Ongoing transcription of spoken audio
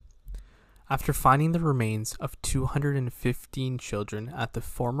After finding the remains of 215 children at the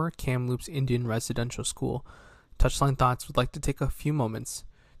former Kamloops Indian Residential School, Touchline Thoughts would like to take a few moments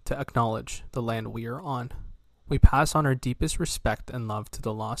to acknowledge the land we are on. We pass on our deepest respect and love to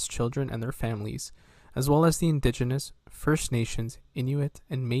the lost children and their families, as well as the Indigenous, First Nations, Inuit,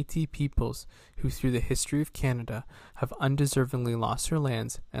 and Métis peoples who through the history of Canada have undeservingly lost their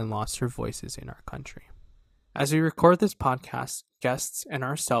lands and lost their voices in our country. As we record this podcast, guests and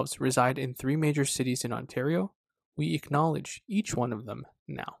ourselves reside in 3 major cities in Ontario. We acknowledge each one of them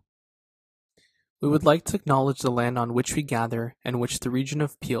now. We would like to acknowledge the land on which we gather and which the region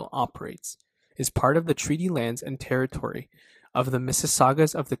of Peel operates, is part of the treaty lands and territory of the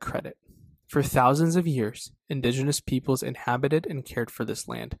Mississaugas of the Credit. For thousands of years, Indigenous peoples inhabited and cared for this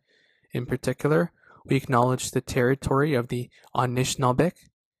land. In particular, we acknowledge the territory of the Anishinaabeg,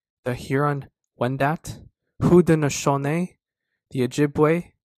 the Huron-Wendat, Haudenosaunee, the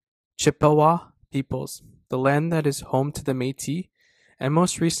Ojibwe, Chippewa peoples, the land that is home to the Métis, and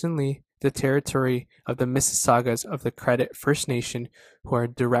most recently, the territory of the Mississaugas of the Credit First Nation, who are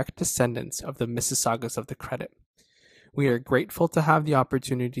direct descendants of the Mississaugas of the Credit. We are grateful to have the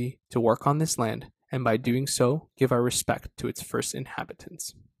opportunity to work on this land, and by doing so, give our respect to its first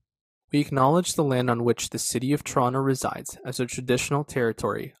inhabitants. We acknowledge the land on which the City of Toronto resides as a traditional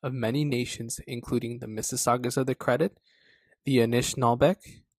territory of many nations, including the Mississaugas of the Credit, the Anishinaabeg,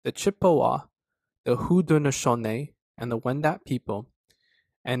 the Chippewa, the Haudenosaunee, and the Wendat people,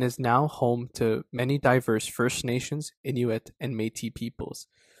 and is now home to many diverse First Nations, Inuit, and Métis peoples.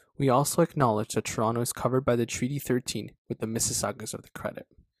 We also acknowledge that Toronto is covered by the Treaty 13 with the Mississaugas of the Credit.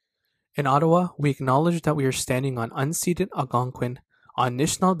 In Ottawa, we acknowledge that we are standing on unceded Algonquin,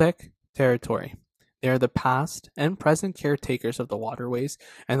 Anishinaabeg territory. They are the past and present caretakers of the waterways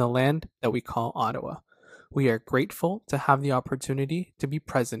and the land that we call Ottawa. We are grateful to have the opportunity to be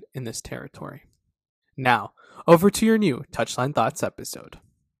present in this territory. Now, over to your new Touchline Thoughts episode.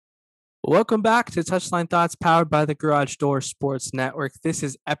 Welcome back to Touchline Thoughts, powered by the Garage Door Sports Network. This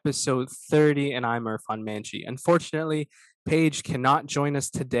is episode 30, and I'm Irfan Manji. Unfortunately, Paige cannot join us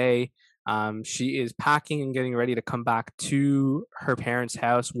today. She is packing and getting ready to come back to her parents'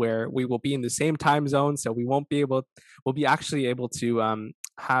 house, where we will be in the same time zone, so we'll be actually able to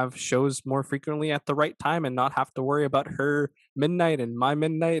have shows more frequently at the right time and not have to worry about her midnight and my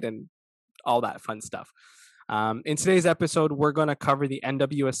midnight and all that fun stuff. In today's episode, we're going to cover the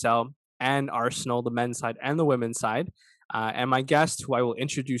NWSL and Arsenal, the men's side and the women's side. And my guest, who I will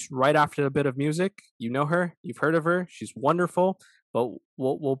introduce right after a bit of music, you know her, you've heard of her, she's wonderful, but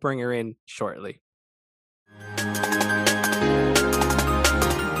we'll bring her in shortly.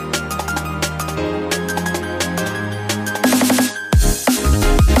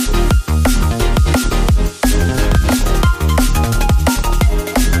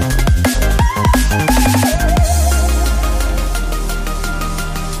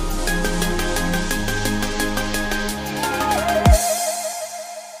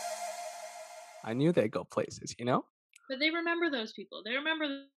 I knew they'd go places, you know? But they remember those people. They remember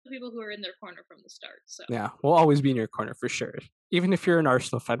the people who are in their corner from the start. So yeah, we'll always be in your corner for sure. Even if you're an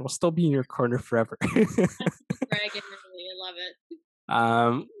Arsenal fan, we'll still be in your corner forever. Bragging, really, I love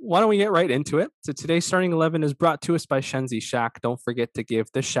it. Why don't we get right into it? So today's starting 11 is brought to us by Shenzi Shack. Don't forget to give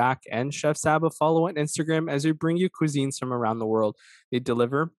the Shack and Chef Sab a follow on Instagram as we bring you cuisines from around the world. They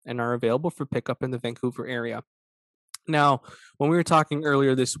deliver and are available for pickup in the Vancouver area. Now, when we were talking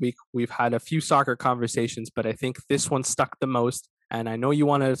earlier this week, we've had a few soccer conversations, but I think this one stuck the most, and I know you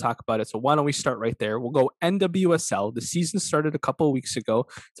wanted to talk about it, so why don't we start right there? We'll go NWSL. The season started a couple of weeks ago.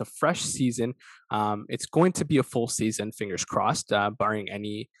 It's a fresh season. It's going to be a full season, fingers crossed, barring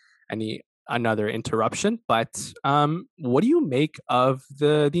any another interruption. But what do you make of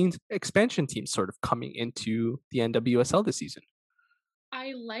the expansion team sort of coming into the NWSL this season?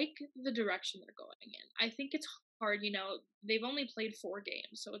 I like the direction they're going in. I think it's hard, they've only played 4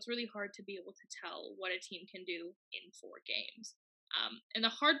 games, so it's really hard to be able to tell what a team can do in 4 games. And the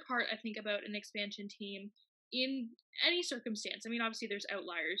hard part, I think, about an expansion team in any circumstance, I mean, obviously there's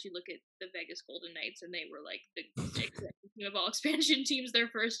outliers. You look at the Vegas Golden Knights, and they were like the team of all expansion teams their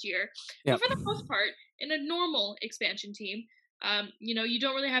first year. Yep. But for the most part, in a normal expansion team, you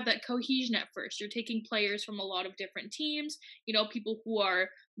don't really have that cohesion at first. You're taking players from a lot of different teams, people who are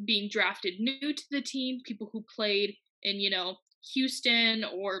being drafted new to the team, people who played in, Houston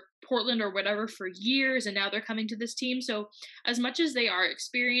or Portland or whatever for years, and now they're coming to this team. So as much as they are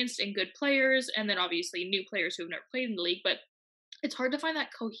experienced and good players, and then obviously new players who have never played in the league, but it's hard to find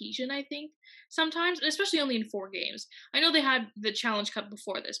that cohesion, I think, sometimes, and especially only in 4 games. I know they had the Challenge Cup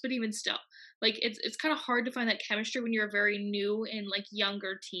before this, but even still, like, it's kinda hard to find that chemistry when you're a very new and, like,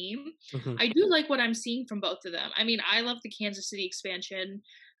 younger team. Hmm. I do like what I'm seeing from both of them. I mean, I love the Kansas City expansion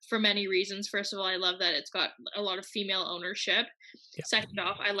for many reasons. First of all, I love that it's got a lot of female ownership. Yeah. Second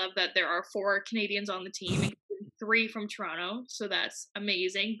off, I love that there are 4 Canadians on the team, including 3 from Toronto, so that's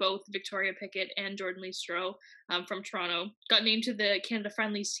amazing. Both Victoria Pickett and Jordan Lee Stroh, from Toronto got named to the Canada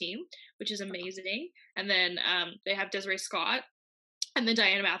Friendlies team, which is amazing. And then they have Desiree Scott and then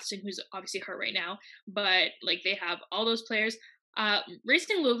Diana Matheson, who's obviously hurt right now. But like they have all those players.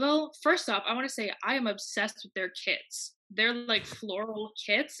 Racing Louisville, first off, I want to say I am obsessed with their kits. Their like floral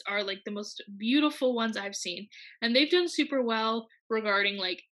kits are like the most beautiful ones I've seen. And they've done super well regarding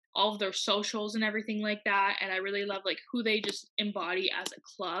like all of their socials and everything like that. And I really love like who they just embody as a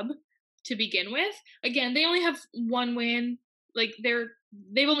club to begin with. Again, they only have one win. Like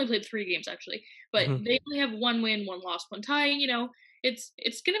they've only played 3 games actually, but Hmm. they only have one win, one loss, one tie. You know, it's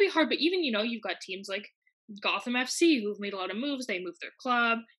gonna be hard. But even you've got teams like Gotham FC who've made a lot of moves. They moved their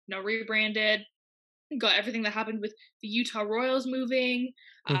club, rebranded. Got everything that happened with the Utah Royals moving.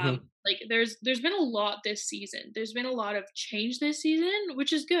 Hmm. Like there's been a lot this season. There's been a lot of change this season,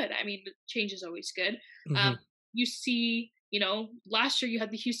 which is good. I mean, change is always good. Hmm. Um, you see, last year you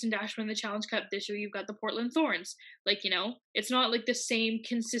had the Houston Dash win the Challenge Cup. This year you've got the Portland Thorns. Like, it's not like the same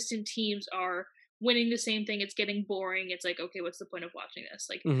consistent teams are winning the same thing. It's getting boring. It's like, okay, what's the point of watching this?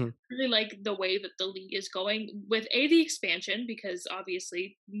 Like, Hmm. really like the way that the league is going with the expansion, because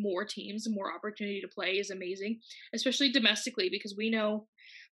obviously more teams, more opportunity to play is amazing, especially domestically, because we know,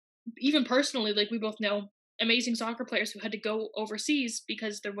 even personally, like we both know amazing soccer players who had to go overseas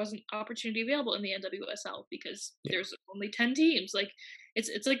because there wasn't opportunity available in the NWSL because Yeah. there's only 10 teams. Like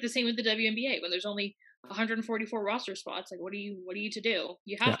it's like the same with the WNBA when there's only 144 roster spots. Like what are you to do?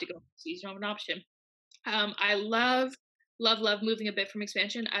 You Yeah. have to go overseas. You don't have an option. I love moving a bit from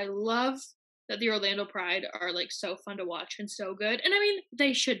expansion. I love that the Orlando Pride are like so fun to watch and so good. And I mean,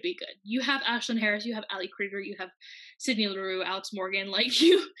 they should be good. You have Ashlyn Harris, you have Ali Krieger, you have Sydney Leroux, Alex Morgan. Like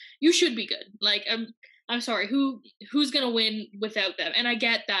you should be good. Like I'm sorry, who's gonna win without them? And I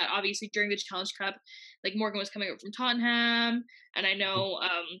get that obviously during the Challenge Cup, like Morgan was coming up from Tottenham, and I know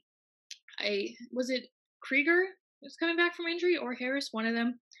I was it Krieger was coming back from injury or Harris, one of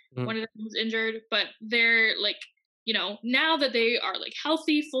them. Hmm. One of them was injured, but they're like, now that they are like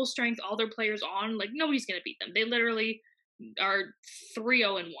healthy, full strength, all their players on, like nobody's gonna beat them. They literally are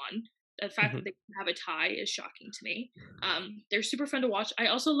 3-0-1. The fact Hmm. that they have a tie is shocking to me. They're super fun to watch. I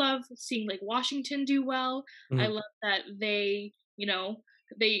also love seeing like Washington do well. I Hmm. love that they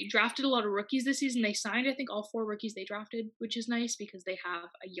drafted a lot of rookies this season. They signed, I think, all 4 rookies they drafted, which is nice because they have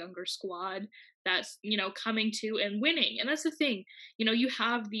a younger squad that's, coming to and winning. And that's the thing. You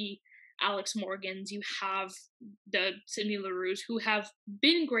have the Alex Morgans, you have the Sydney Leroux who have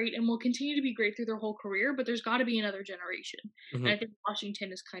been great and will continue to be great through their whole career, but there's got to be another generation. Hmm. And I think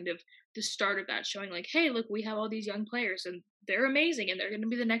Washington is kind of the start of that, showing like, hey, look, we have all these young players and they're amazing and they're going to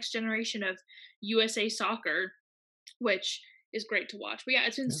be the next generation of USA soccer, which is great to watch. But yeah,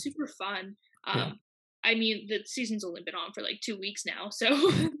 it's been Yeah. super fun. Yeah. I mean, the season's only been on for like 2 weeks now, so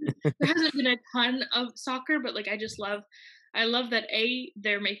there hasn't been a ton of soccer. But like, I love that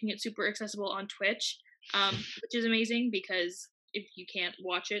they're making it super accessible on Twitch, which is amazing because if you can't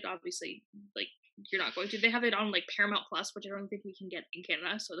watch it, obviously, like you're not going to. They have it on like Paramount Plus, which I don't think we can get in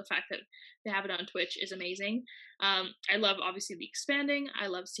Canada. So the fact that they have it on Twitch is amazing. I love obviously the expanding. I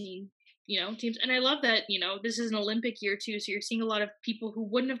love seeing teams. And I love that, this is an Olympic year too. So you're seeing a lot of people who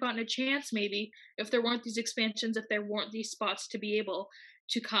wouldn't have gotten a chance maybe if there weren't these expansions, if there weren't these spots to be able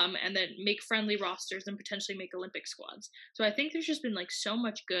to come and then make friendly rosters and potentially make Olympic squads. So I think there's just been like so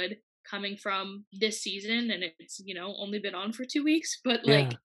much good coming from this season, and it's, only been on for 2 weeks, but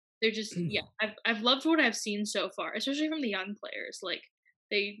like Yeah. they're just, yeah, I've loved what I've seen so far, especially from the young players. Like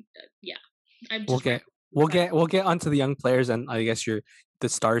yeah, I'm We'll just very get we'll excited. get we'll get onto the young players and I guess you're the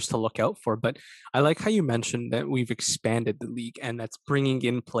stars to look out for. But I like how you mentioned that we've expanded the league and that's bringing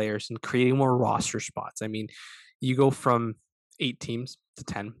in players and creating more roster spots. I mean, you go from 8 teams to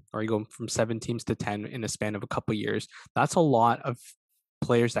 10, or you go from 7 teams to 10 in a span of a couple years. That's a lot of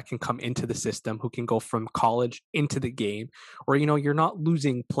players that can come into the system who can go from college into the game, or you're not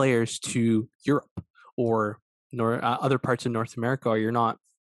losing players to Europe or other parts of North America, or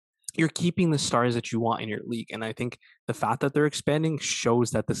you're keeping the stars that you want in your league. And I think the fact that they're expanding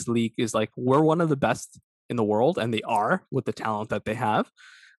shows that this league is like, we're one of the best in the world, and they are with the talent that they have.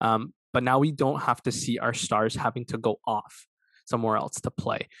 But now we don't have to see our stars having to go off. somewhere else to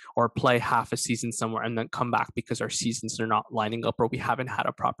play, or play half a season somewhere and then come back because our seasons are not lining up, or we haven't had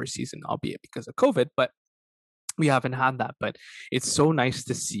a proper season, albeit because of COVID, but we haven't had that. But it's so nice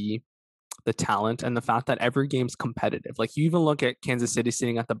to see the talent and the fact that every game's competitive. Like, you even look at Kansas City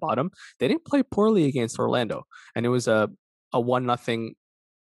sitting at the bottom, they didn't play poorly against Orlando, and it was a 1-0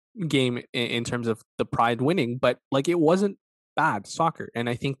 game in terms of the Pride winning, but like, it wasn't bad soccer. And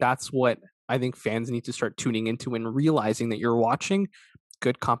I think that's what I think fans need to start tuning into and realizing that you're watching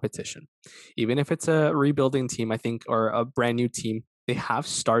good competition. Even if it's a rebuilding team, I think, or a brand new team, they have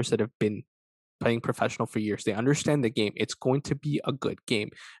stars that have been playing professional for years. They understand the game. It's going to be a good game.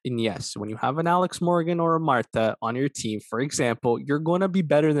 And yes, when you have an Alex Morgan or a Marta on your team, for example, you're going to be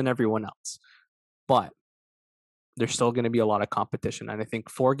better than everyone else. But there's still going to be a lot of competition. And I think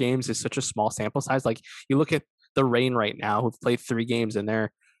 4 games is such a small sample size. Like, you look at the Reign right now, who've played 3 games and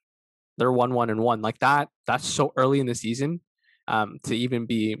they're 1-1-1. Like, that's so early in the season to even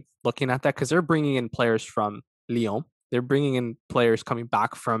be looking at that, because they're bringing in players from Lyon. They're bringing in players coming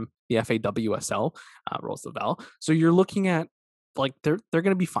back from the FAWSL, Roosevelt. So you're looking at, like, they're going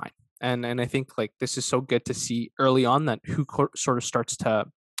to be fine. And I think, like, this is so good to see early on that who sort of starts to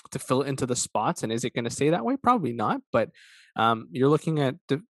fill into the spots. And is it going to stay that way? Probably not. But you're looking at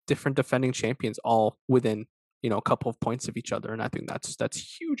different defending champions all within, a couple of points of each other. And I think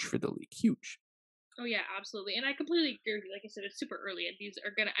that's huge for the league. Huge. Oh yeah, absolutely. And I completely agree with you. Like I said, it's super early, and these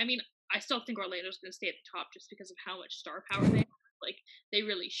are gonna. I mean, I still think Orlando's gonna stay at the top just because of how much star power they have. Like, they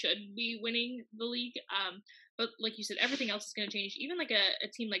really should be winning the league. But like you said, everything else is gonna change. Even like a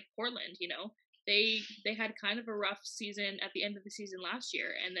team like Portland, they had kind of a rough season at the end of the season last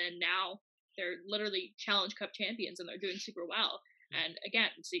year, and then now they're literally Challenge Cup champions, and they're doing super well. And again,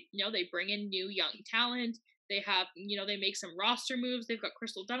 so, they bring in new young talent. They have, they make some roster moves. They've got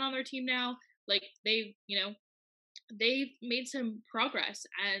Crystal Dunn on their team now. Like, they've made some progress,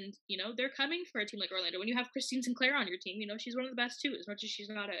 and they're coming for a team like Orlando. When you have Christine Sinclair on your team, she's one of the best too. As much as she's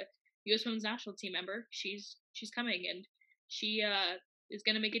not a U.S. Women's National Team member, she's coming, and she is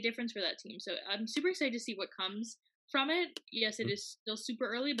going to make a difference for that team. So I'm super excited to see what comes from it. Yes, it is still super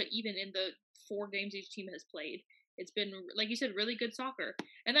early, but even in the 4 games each team has played, it's been, like you said, really good soccer.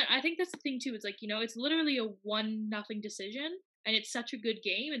 And then I think that's the thing too. It's like, it's literally a 1-0 decision, and it's such a good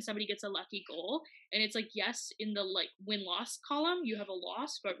game, and somebody gets a lucky goal, and it's like, yes, in the like win-loss column you have a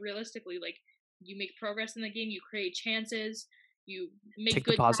loss, but realistically, like, you make progress in the game, you create chances, you make Take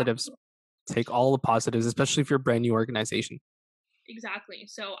good the positives. Take all the positives, especially if you're a brand new organization. Exactly.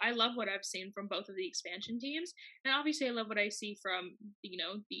 So I love what I've seen from both of the expansion teams, and obviously I love what I see from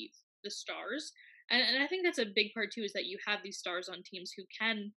the stars, and I think that's a big part too, is that you have these stars on teams who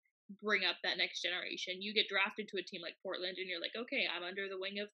can bring up that next generation. You get drafted to a team like Portland, and you're like, okay, I'm under the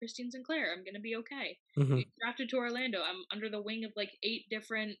wing of Christine Sinclair, I'm gonna be okay. Mm-hmm. You get drafted to Orlando, I'm under the wing of like 8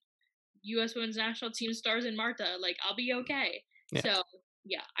 different U.S. Women's National Team stars in Marta, like, I'll be okay. Yeah. So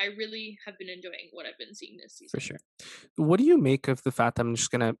yeah, I really have been enjoying what I've been seeing this season. For sure. What do you make of the fact, I'm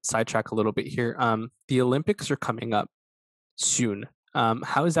just gonna sidetrack a little bit here, the Olympics are coming up soon.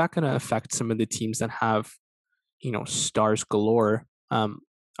 How is that going to affect some of the teams that have, stars galore?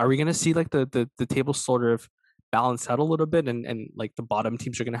 Are we going to see like the table sort of balance out a little bit, and like the bottom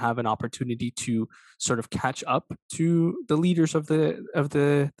teams are going to have an opportunity to sort of catch up to the leaders of the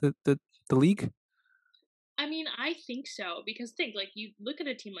league? I mean, I think so, because like, you look at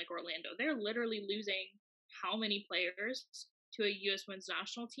a team like Orlando, they're literally losing how many players to a U.S. Women's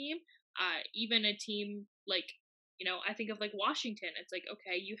National Team? Even a team like, I think of like Washington. It's like,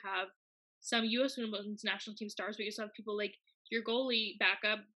 okay, you have some U.S. Women's National Team stars, but you also have people like your goalie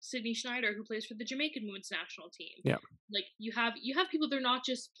backup, Sydney Schneider, who plays for the Jamaican Women's National Team. Yeah. Like, you have people, they're not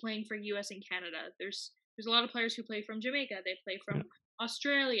just playing for U.S. and Canada. There's a lot of players who play from Jamaica. They play from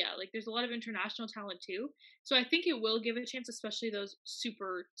Australia. Like, there's a lot of international talent too. So I think it will give a chance, especially those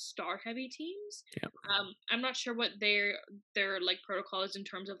super star heavy teams. Yeah. I'm not sure what their like protocol is in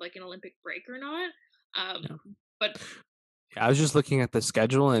terms of like an Olympic break or not. But I was just looking at the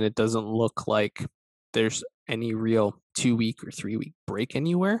schedule, and it doesn't look like there's any real 2-week or 3-week break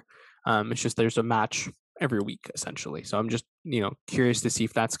anywhere. It's just there's a match every week essentially. So I'm just curious to see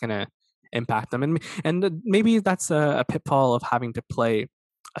if that's going to impact them, and maybe that's a pitfall of having to play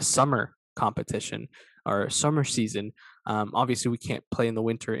a summer competition or a summer season. Obviously, we can't play in the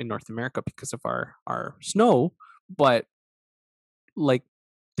winter in North America because of our snow, but like,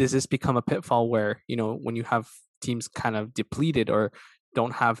 does this become a pitfall where when you have teams kind of depleted or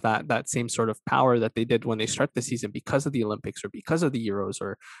don't have that same sort of power that they did when they start the season because of the Olympics or because of the Euros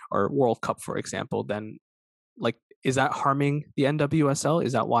or World Cup, for example, then like, is that harming the NWSL?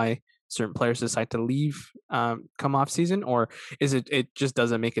 Is that why certain players decide to leave come off season, or is it just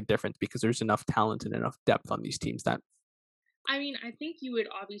doesn't make a difference because there's enough talent and enough depth on these teams that I mean, I think you would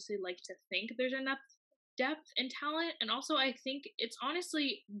obviously like to think there's enough depth and talent, and also I think it's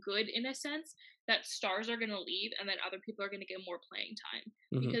honestly good in a sense that stars are going to leave and then other people are going to get more playing time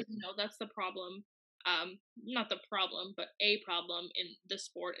Mhm, because that's the problem. Not the problem, but a problem in the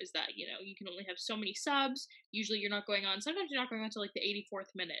sport is that you can only have so many subs. Usually, you're not going on. Sometimes you're not going on to like the 84th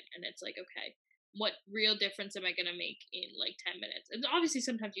minute, and it's like, okay, what real difference am I going to make in like 10 minutes? And obviously,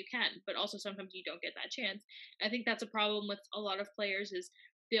 sometimes you can, but also sometimes you don't get that chance. I think that's a problem with a lot of players is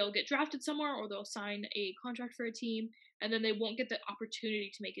they'll get drafted somewhere or they'll sign a contract for a team and then they won't get the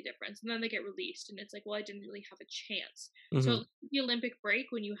opportunity to make a difference and then they get released and it's like, well, I didn't really have a chance. mhm, So the Olympic break,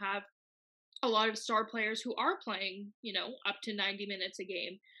 when you have a lot of star players who are playing up to 90 minutes a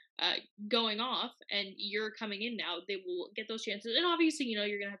game, uh, going off, and you're coming in now, they will get those chances. And obviously,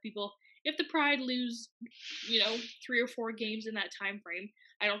 you're gonna have people, if the Pride lose 3 or 4 games in that time frame,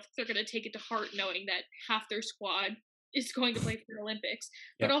 I don't think they're going to take it to heart knowing that half their squad is going to play for the Olympics.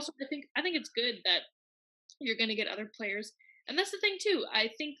 But yeah, also, I think it's good that you're going to get other players. And that's the thing too. I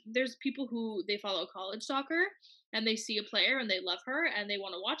think there's people who they follow college soccer and they see a player and they love her and they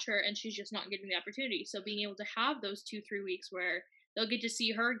want to watch her and she's just not getting the opportunity. So being able to have those 2-3 weeks where they'll get to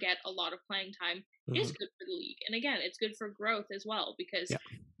see her get a lot of playing time is mhm, good for the league. And again, it's good for growth as well because yeah,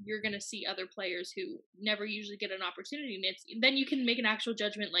 you're going to see other players who never usually get an opportunity. And then you can make an actual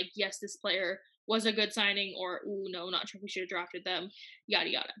judgment like, yes, this player was a good signing, or oh no, not sure if we should have drafted them, yada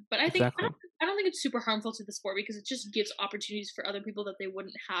yada. But exactly. I don't think it's super harmful to the sport because it just gives opportunities for other people that they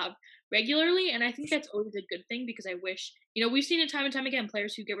wouldn't have regularly, and I think that's always a good thing because I wish we've seen it time and time again,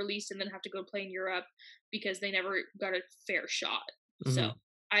 players who get released and then have to go play in Europe because they never got a fair shot. So Mhm.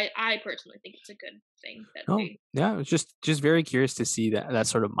 I personally think it's a good thing that Oh, they. yeah, it's just very curious to see that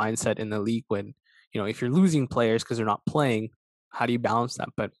sort of mindset in the league when, if you're losing players because 'cause they're not playing, how do you balance that?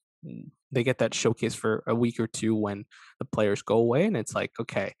 But they get that showcase for a week or 2 when the players go away, and it's like,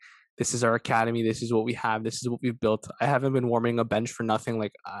 "Okay, this is our academy, this is what we have, this is what we've built. I haven't been warming a bench for nothing,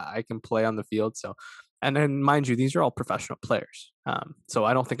 like, I can play on the field." So and then mind you, these are all professional players. So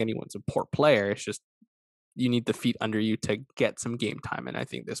I don't think anyone's a poor player, it's just you need the feet under you to get some game time, and I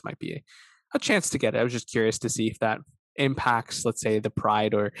think this might be a chance to get it. I was just curious to see if that impacts, let's say, the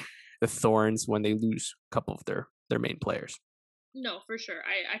Pride or the Thorns when they lose a couple of their main players. No, for sure.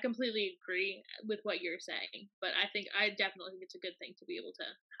 I completely agree with what you're saying, but I definitely think it's a good thing to be able to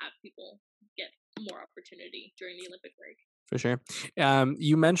have people get more opportunity during the Olympic break. For sure.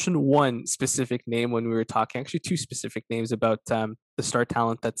 You mentioned one specific name when we were talking, actually two specific names about the star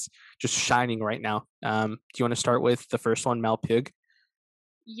talent that's just shining right now. Do you want to start with the first one, Mal Pig?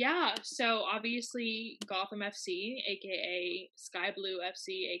 Yeah, so obviously Gotham FC, aka Sky Blue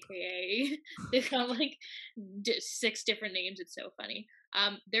FC, aka they've got like 6 different names. It's so funny.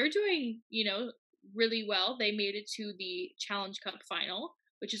 They're doing really well. They made it to the Challenge Cup final,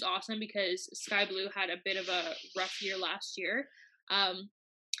 which is awesome because Sky Blue had a bit of a rough year last year. Um,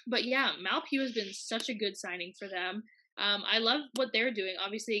 but yeah, Malpew has been such a good signing for them. I love what they're doing.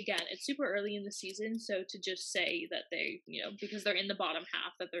 Obviously, again, it's super early in the season, so to just say that they, because they're in the bottom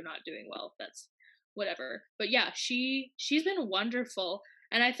half, that they're not doing well, that's whatever. But yeah, she's been wonderful,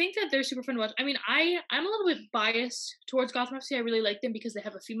 and I think that they're super fun to watch. I mean, I'm a little bit biased towards Gotham FC. I really like them because they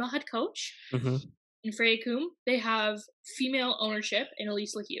have a female head coach Hmm. in Freya Coombe. They have female ownership in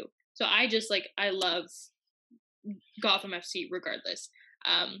Elise LaHue. So I love Gotham FC regardless.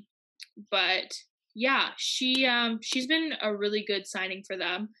 Um, but yeah, she's been a really good signing for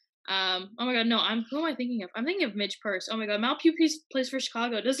them. Oh my god, no, who am I thinking of? I'm thinking of Midge Purse. Oh my god, Mal Pugh plays for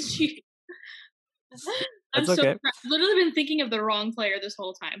Chicago, doesn't she? I'm That's so okay. I've literally been thinking of the wrong player this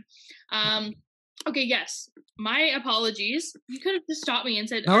whole time. Um, okay, yes, my apologies. You could have just stopped me and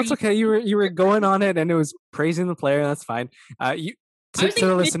said, No, "Are it's you?" okay. You were going on it, and it was praising the player. That's fine. You I was to thinking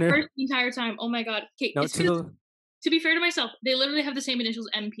the Midge listener. Purse the entire time. Oh my god. Okay, No, it's to because the to be fair to myself, they literally have the same initials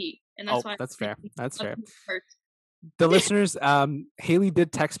MP, and that's oh, why I'm that's fair. thinking That's of fair. Midge Purse. The listeners, Haley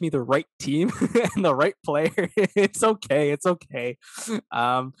did text me the right team and the right player. It's okay. It's okay.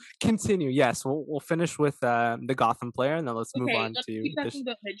 Continue. Yes, we'll finish with the Gotham player, and then let's move Okay, on let's to keep this. talking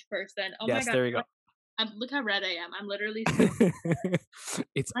about Midge first then. Oh my Yes, god, there we go. look how red I am. I'm literally so.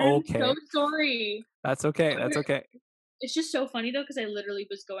 It's I am so okay. sorry. That's okay. That's okay. It's just so funny though because I literally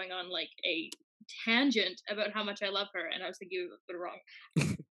was going on like a tangent about how much I love her, and I was thinking of the wrong.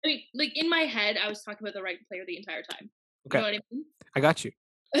 I mean, like in my head, I was talking about the right player the entire time. You Okay, know what I mean? I got you.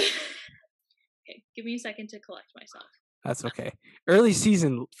 Okay, give me a second to collect myself. That's okay. Early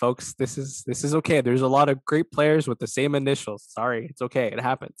season, folks. This is okay. There's a lot of great players with the same initials. Sorry, it's okay. It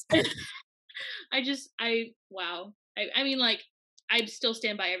happens. Wow. I mean, like, I still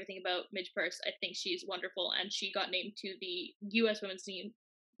stand by everything about Midge Purse. I think she's wonderful, and she got named to the U.S. women's team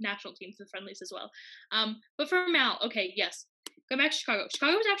national team for the friendlies as well. But for Mal, okay, yes, go back to Chicago.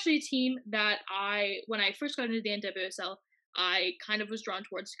 Chicago was actually a team that when I first got into the NWSL, I kind of was drawn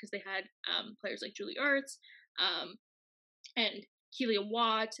towards because they had players like Julie Ertz, um, and Kelia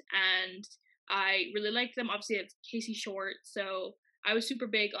Watt, and I really liked them. Obviously, I have Casey Short, so I was super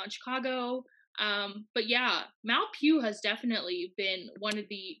big on Chicago. But yeah, Mal Pugh has definitely been one of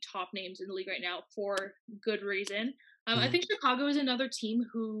the top names in the league right now for good reason. I Mhm. think Chicago is another team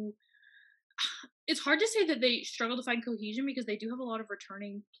who it's hard to say that they struggle to find cohesion because they do have a lot of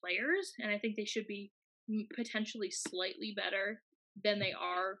returning players, and I think they should be potentially slightly better than they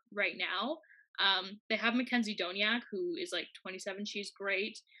are right now. They have Mackenzie Doniak, who is like 27. She's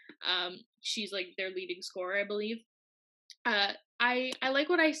great. She's like their leading scorer, I believe. Uh, I like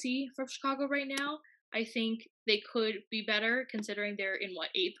what I see from Chicago right now. I think they could be better considering they're in what,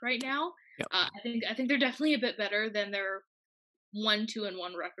 eighth right now. Yep. I think they're definitely a bit better than their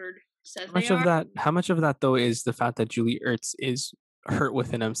 1-2-1 record says How they much of are. that? How much of that though is the fact that Julie Ertz is hurt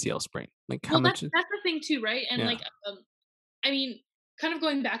with an MCL sprain? Like how Well, that's much? that's the thing too, right? And Yeah. like, I mean, kind of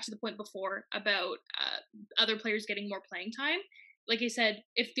going back to the point before about other players getting more playing time. Like I said,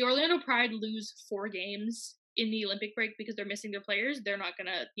 if the Orlando Pride lose 4 games in the Olympic break because they're missing their players, they're not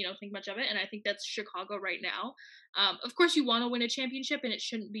gonna, think much of it. And I think that's Chicago right now. Of course, you want to win a championship, and it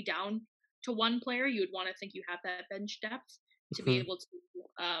shouldn't be down to one player. You would want to think you have that bench depth to be Mhm. able to,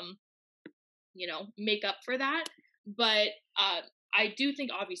 make up for that. But I do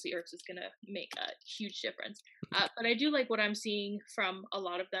think obviously Ertz is going to make a huge difference. But I do like what I'm seeing from a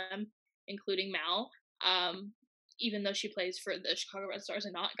lot of them, including Mal, even though she plays for the Chicago Red Stars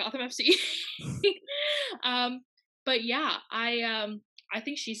and not Gotham FC. um, but yeah, I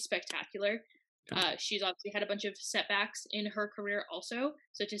think she's spectacular. Yeah. She's obviously had a bunch of setbacks in her career also,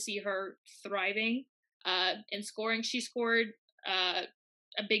 so to see her thriving and scoring, she scored uh,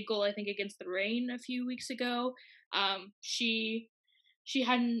 a big goal I think against the Rain a few weeks ago. She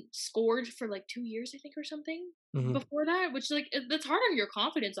hadn't scored for like 2 years I think or something Mhm. before that, which like that's hard on your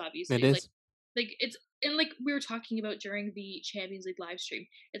confidence It obviously. Like is. like it's and like we were talking about during the Champions League live stream,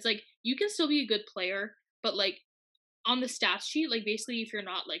 it's like you can still be a good player, but like on the stats sheet, like basically if you're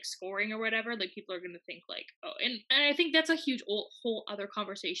not like scoring or whatever, like people are gonna think like, oh, and I think that's a huge whole other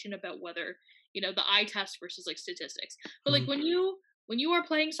conversation about whether the eye test versus like statistics. But like Mhm. when you are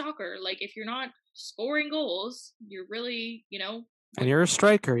playing soccer, like if you're not scoring goals, you're really And what. you're a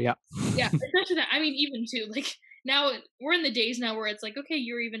striker. Yeah. Yeah, especially that. I mean, even too, like now we're in the days now where it's like, okay,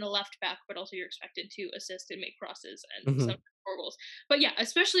 you're even a left back, but also you're expected to assist and make crosses and Mhm. some score goals. But yeah,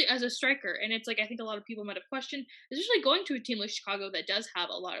 especially as a striker, and it's like I think a lot of people might have questioned, especially going to a team like Chicago that does have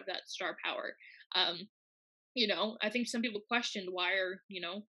a lot of that star power. Um, I think some people questioned why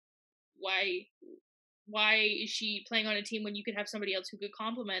why is she playing on a team when you could have somebody else who could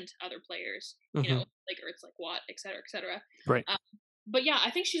complement other players, Mhm. like Ertz, like Watt, et cetera, et cetera. Right. But yeah,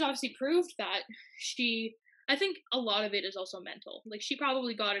 I think she's obviously proved that she. I think a lot of it is also mental. Like she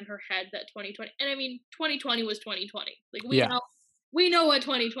probably got in her head that 2020, and I mean 2020 was 2020. Like Yeah. we know what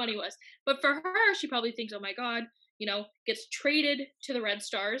 2020 was. But for her, she probably thinks, oh my god, gets traded to the Red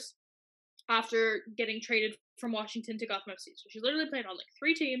Stars after getting traded from Washington to Gotham FC. So she literally played on like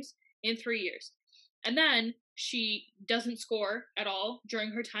 3 teams in 3 years. And then she doesn't score at all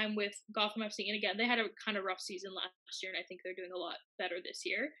during her time with Gotham FC. And again, they had a kind of rough season last year, and I think they're doing a lot better this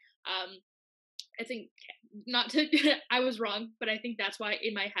year. I think not to I was wrong, but I think that's why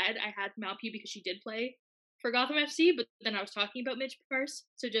in my head I had Malpe because she did play for Gotham FC, but then I was talking about Mitch Purse.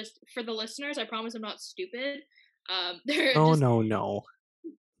 So just for the listeners, I promise I'm not stupid. They're No, just no, no.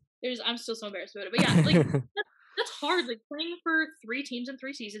 I'm still so embarrassed about it. But yeah, like that's hard. Like playing for 3 teams in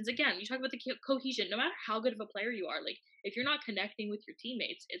 3 seasons. Again, you talk about the cohesion. No matter how good of a player you are, like if you're not connecting with your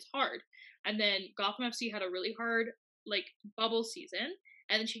teammates, it's hard. And then Gotham FC had a really hard like bubble season,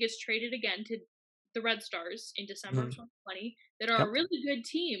 and then she gets traded again to the Red Stars in December of Mhm. 2020 that are a Yep. really good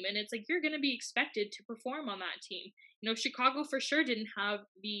team, and it's like you're going to be expected to perform on that team. Chicago for sure didn't have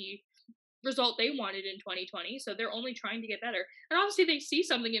the result they wanted in 2020, so they're only trying to get better. And obviously, they see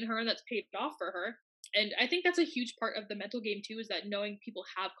something in her, and that's paid off for her. And I think that's a huge part of the mental game too, is that knowing people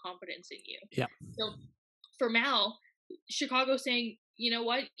have confidence in you. Yeah. So for Mal, Chicago saying, you know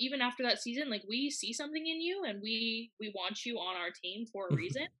what, even after that season, like we see something in you, and we want you on our team for a Mhm.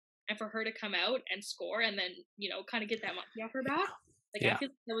 reason. And for her to come out and score, and then kind of get that monkey off her back, Like I Yeah. feel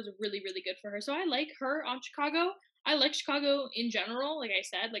like that was really really good for her. So I like her on Chicago. I like Chicago in general. Like I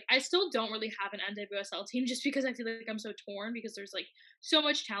said, like I still don't really have an NWSL team just because I feel like I'm so torn because there's like so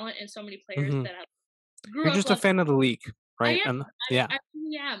much talent and so many players Hmm. that I grew You're up just a loving. fan of the league, I right? am. And yeah. I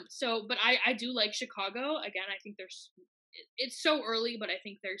really am. So, but I do like Chicago. Again, I think there's it's so early, but I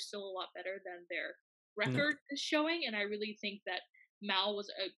think they're still a lot better than their Yeah. record is showing. And I really think that Mal was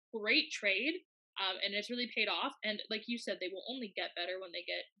a great trade. And it's really paid off. And like you said, they will only get better when they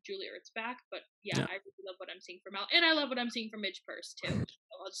get Julia Ertz back. But yeah, Yeah. I really love what I'm seeing from Mal, and I love what I'm seeing from Midge Purse too. So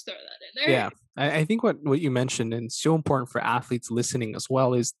I'll just throw that in there. Yeah, I think what you mentioned and so important for athletes listening as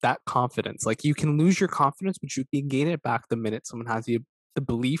well is that confidence. Like you can lose your confidence, but you can gain it back the minute someone has the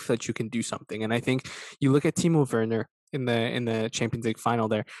belief that you can do something. And I think you look at Timo Werner in the Champions League final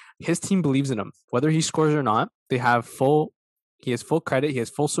there. His team believes in him, whether he scores or not. They have full. He has full credit. He has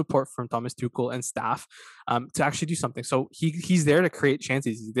full support from Thomas Tuchel and staff to actually do something. So he's there to create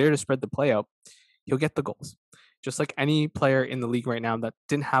chances. He's there to spread the play out. He'll get the goals just like any player in the league right now that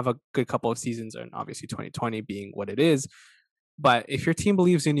didn't have a good couple of seasons, and obviously 2020 being what it is. But if your team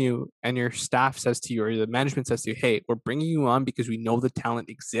believes in you and your staff says to you or the management says to you, hey, we're bringing you on because we know the talent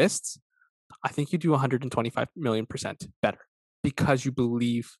exists, I think you do 125 million% better because you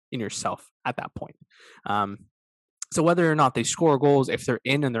believe in yourself at that point. So whether or not they score goals, if they're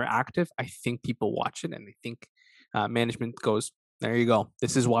in and they're active, I think people watch it and they think management goes, there you go.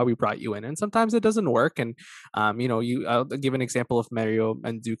 This is why we brought you in. And sometimes it doesn't work. And, I'll give an example of Mario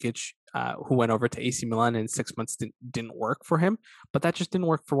Mandzukic, who went over to AC Milan and 6 months didn't work for him, but that just didn't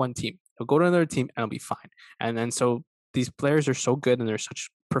work for one team. He'll go to another team and it'll be fine. And then so these players are so good and they're such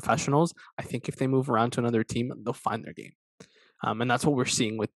professionals. I think if they move around to another team, they'll find their game. And that's what we're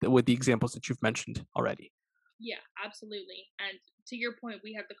seeing with the examples that you've mentioned already. Yeah, absolutely. And to your point,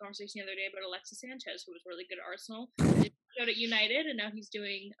 we had the conversation the other day about Alexis Sanchez, who was really good at Arsenal, showed at United, and now he's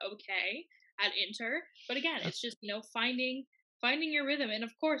doing okay at Inter. But again, it's just finding your rhythm, and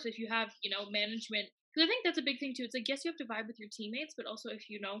of course, if you have management, because I think that's a big thing too. It's like yes, you have to vibe with your teammates, but also if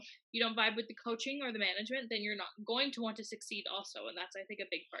you don't vibe with the coaching or the management, then you're not going to want to succeed also, and that's I think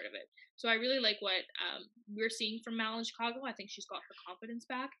a big part of it. So I really like what we're seeing from Mal in Chicago. I think she's got her confidence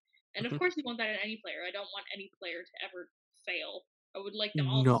back. And of course, you want that in any player. I don't want any player to ever fail. I would like them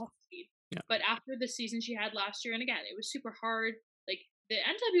all to No. succeed. Yeah. But after the season she had last year, and again, it was super hard. Like the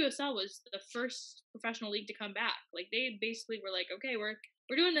NWSL was the first professional league to come back. Like they basically were like, okay, we're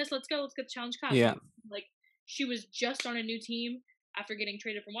doing this. Let's go. Let's get the Challenge Cup. Yeah. Like she was just on a new team after getting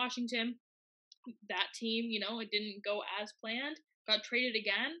traded from Washington. That team, it didn't go as planned. Got traded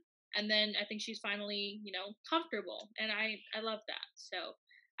again, and then I think she's finally, comfortable, and I love that. So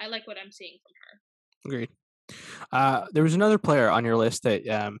I like what I'm seeing from her. Agreed. There was another player on your list that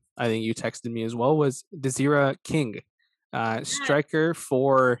I think you texted me as well was Desira King, striker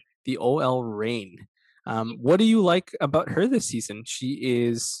for the OL Reign. What do you like about her this season? She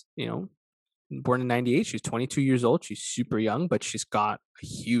is, born in 98. She's 22 years old. She's super young, but she's got a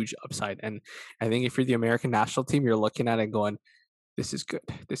huge upside. And I think if you're the American national team, you're looking at it going, this is good.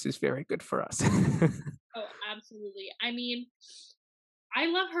 This is very good for us. Oh, absolutely. I mean, I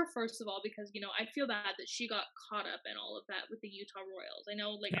love her first of all because I feel bad that she got caught up in all of that with the Utah Royals. I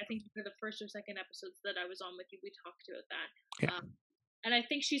know, like I think for the first or second episodes that I was on with you, we talked about that. Yeah. And I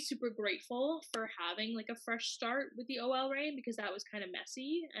think she's super grateful for having like a fresh start with the OL Reign because that was kind of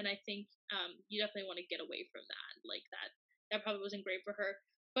messy, and I think you definitely want to get away from that. Like that probably wasn't great for her.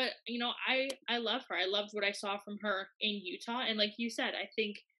 But I love her. I loved what I saw from her in Utah, and like you said, I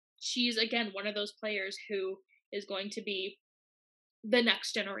think she's again one of those players who is going to be the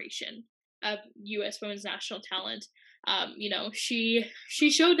next generation of U.S. women's national talent. She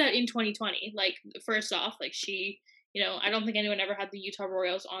showed that in 2020. Like first off, like she, I don't think anyone ever had the Utah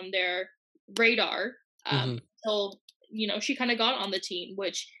Royals on their radar until she kind of got on the team,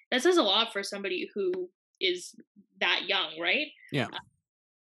 which that says a lot for somebody who is that young, right? Yeah.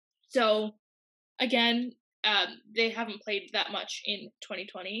 So again, they haven't played that much in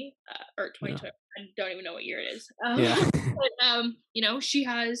 2020 or 2020. Yeah. I don't even know what year it is. But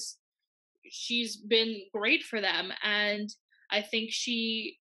she's been great for them, and I think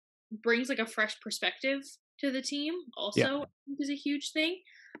she brings like a fresh perspective to the team. Also, I think is a huge thing.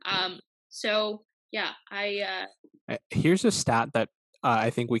 So yeah, here's a stat that I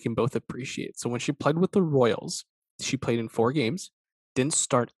think we can both appreciate. So when she played with the Royals, she played in 4 games, didn't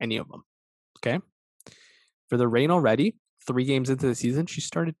start any of them. Okay. For the Reign already, 3 games into the season, she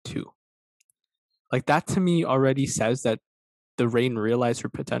started 2. Like that to me already says that the Reign realized her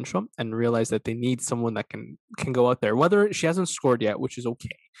potential and realized that they need someone that can go out there. Whether she hasn't scored yet, which is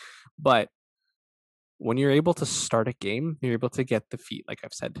okay, but when you're able to start a game, you're able to get the feet, like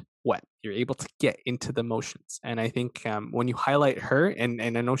I've said, wet. You're able to get into the motions. And I think when you highlight her, and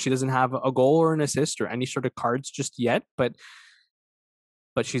I know she doesn't have a goal or an assist or any sort of cards just yet, but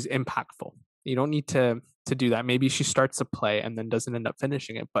she's impactful. You don't need to do that. Maybe she starts a play and then doesn't end up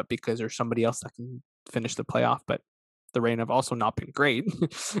finishing it, but because there's somebody else that can finish the playoff. But the Reign have also not been great.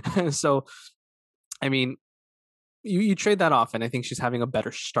 So, I mean, you trade that off, and I think she's having a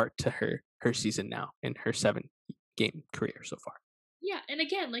better start to her season now in her 7-game career so far. Yeah, and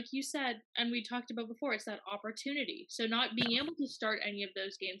again, like you said, and we talked about before, it's that opportunity. So not being able to start any of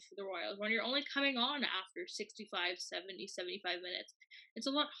those games for the Royals when you're only coming on after 65, 70, 75 minutes, it's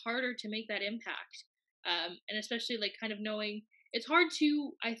a lot harder to make that impact. And especially like kind of knowing it's hard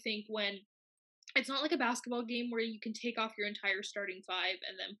to, I think, when it's not like a basketball game where you can take off your entire starting five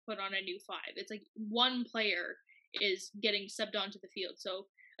and then put on a new five. It's like one player is getting subbed onto the field. So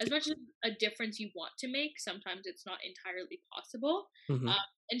as much as a difference you want to make, sometimes it's not entirely possible. Mm-hmm.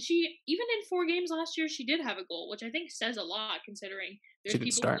 And she, even in 4 games last year, she did have a goal, which I think says a lot considering there's She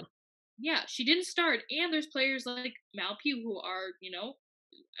didn't people. start. Yeah, she didn't start, and there's players like Malpew who are,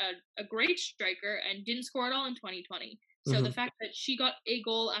 a great striker and didn't score at all in 2020. So Mm-hmm. the fact that she got a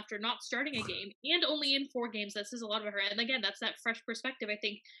goal after not starting a game and only in 4 games, that says a lot about her. And again, that's that fresh perspective. I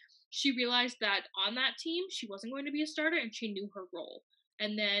think she realized that on that team, she wasn't going to be a starter and she knew her role.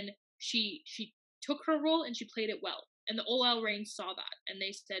 And then she took her role and she played it well. And the OL Reign saw that and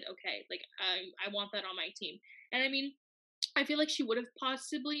they said, okay, like I want that on my team. And I mean, I feel like she would have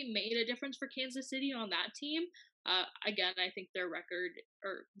possibly made a difference for Kansas City on that team. Again, I think their record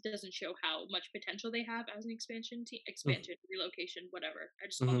or doesn't show how much potential they have as an expansion team, relocation, whatever. I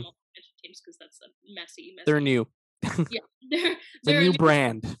just call Mm-hmm. them all expansion teams because that's a messy. They're new. Yeah, they're The they're new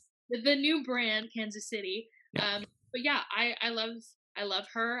brand. the new brand, Kansas City. Yeah. But yeah, I love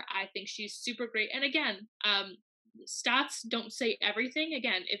her. I think she's super great. And again, stats don't say everything.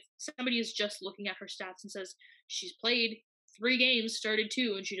 Again, if somebody is just looking at her stats and says she's played 3 games, started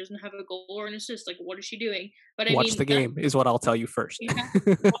 2, and she doesn't have a goal or an assist, like what is she doing? But I Watch mean, the game is what I'll tell you first. yeah,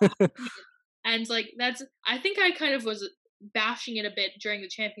 and like that's I think I kind of was bashing it a bit during the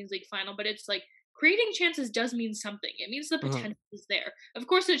Champions League final, but it's like creating chances does mean something. It means the potential is there. Of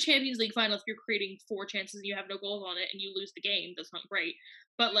course, in a Champions League final, if you're creating 4 chances and you have no goals on it and you lose the game, that's not great.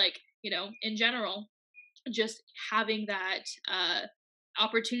 But like in general, just having that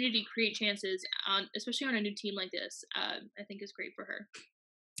opportunity create chances on, especially on a new team like this, I think is great for her.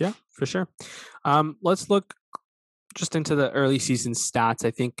 Yeah, for sure. Let's look just into the early season stats.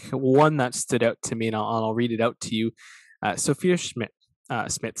 I think one that stood out to me, and I'll read it out to you. Sophia Smith,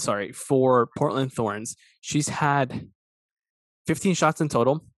 for Portland Thorns. She's had 15 shots in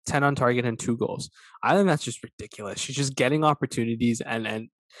total, 10 on target, and 2 goals. I think that's just ridiculous. She's just getting opportunities, and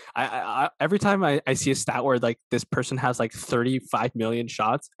I every time I see a stat where like this person has like 35 million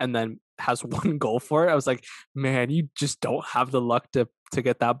shots and then has 1 goal for it, I was like, man, you just don't have the luck to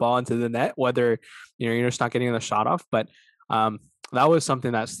get that ball into the net, whether you're just not getting the shot off. But that was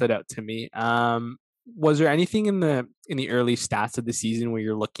something that stood out to me. Was there anything in the early stats of the season where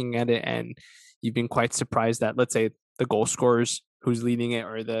you're looking at it and you've been quite surprised that, let's say, the goal scorers who's leading it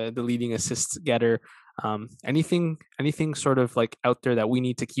or the leading assist getter, anything sort of like out there that we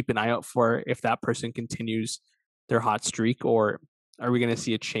need to keep an eye out for if that person continues their hot streak, or are we going to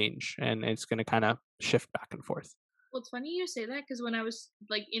see a change and it's going to kind of shift back and forth? Well, it's funny you say that because when I was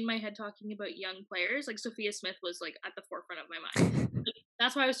like in my head talking about young players, like Sophia Smith was like at the forefront of my mind. Like,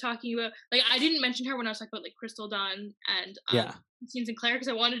 that's why I was talking about, like, I didn't mention her when I was talking about like Crystal Dunn and Christine Sinclair because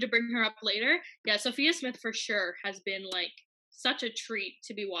I wanted to bring her up later. Yeah, Sophia Smith for sure has been like such a treat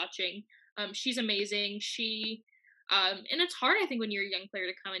to be watching. She's amazing. And it's hard, I think, when you're a young player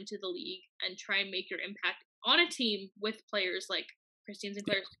to come into the league and try and make your impact on a team with players like Christine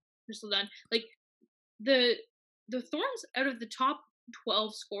Sinclair, Crystal Dunn. Like the Thorns, out of the top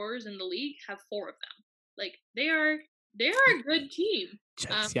 12 scorers in the league, have 4 of them. Like they are a good team.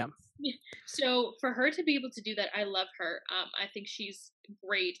 Yeah. So for her to be able to do that, I love her. I think she's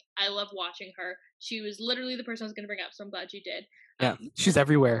great. I love watching her. She was literally the person I was going to bring up, so I'm glad you did. Yeah, she's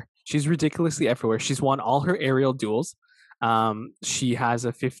everywhere. She's ridiculously everywhere. She's won all her aerial duels. She has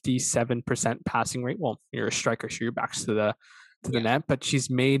a 57% passing rate. Well, you're a striker, so your back's to the net, but she's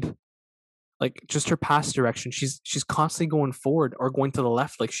made like just her pass direction. She's constantly going forward or going to the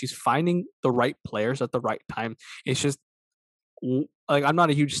left. Like she's finding the right players at the right time. It's just like I'm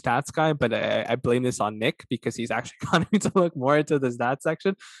not a huge stats guy, but I blame this on Nick because he's actually got me to look more into the stats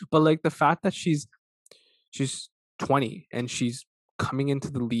section. But like the fact that she's 20 and she's coming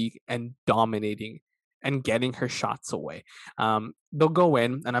into the league and dominating and getting her shots away. They'll go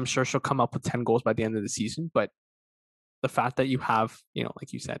in, and I'm sure she'll come up with 10 goals by the end of the season. But the fact that you have,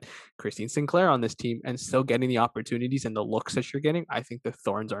 like you said, Christine Sinclair on this team and still getting the opportunities and the looks that you're getting, I think the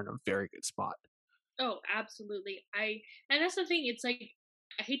Thorns are in a very good spot. Oh, absolutely. And that's the thing. It's like,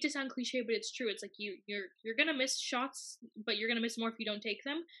 I hate to sound cliche, but it's true. It's like you're gonna miss shots, but you're gonna miss more if you don't take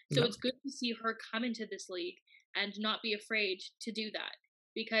them. So Yeah. it's good to see her come into this league and not be afraid to do that.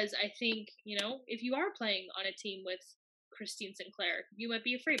 Because I think, if you are playing on a team with Christine Sinclair, you might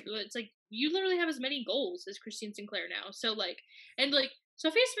be afraid. But it's like you literally have as many goals as Christine Sinclair now. So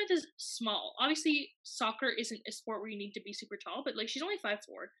Sophia Smith is small. Obviously, soccer isn't a sport where you need to be super tall, but like she's only 5'4".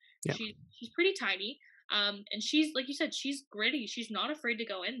 Yeah. She's pretty tiny. And she's, like you said, she's gritty. She's not afraid to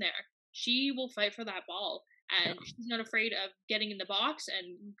go in there. She will fight for that ball, and she's not afraid of getting in the box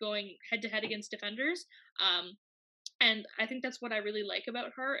and going head to head against defenders. And I think that's what I really like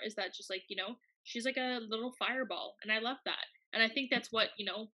about her is that just like, she's like a little fireball, and I love that. And I think that's what,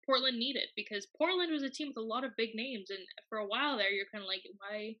 Portland needed, because Portland was a team with a lot of big names, and for a while there you're kind of like,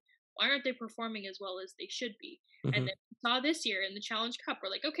 why aren't they performing as well as they should be? Mm-hmm. And then we saw this year in the Challenge Cup, we're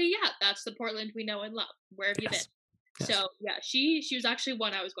like, okay, yeah, that's the Portland we know and love. Where have you been? Yes. So yeah, she was actually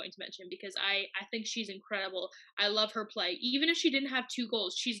one I was going to mention, because I think she's incredible. I love her play. Even if she didn't have 2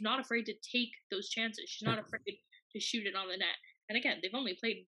 goals, she's not afraid to take those chances. She's not afraid to shoot it on the net. And again, they've only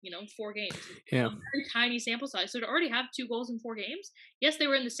played 4 games. Yeah, a very tiny sample size. So to already have 2 goals in 4 games, yes, they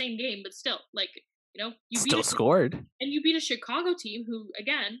were in the same game, but still, like, you still scored. And you beat a Chicago team who,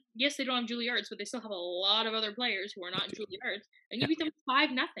 again, yes, they don't have Julie Ertz, but they still have a lot of other players who are not Julie Ertz, and you beat them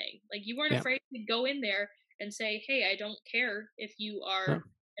 5-0. Like, you weren't afraid to go in there and say, hey, I don't care if you are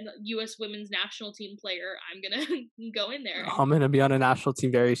a U.S. women's national team player. I'm going to go in there. I'm going to be on a national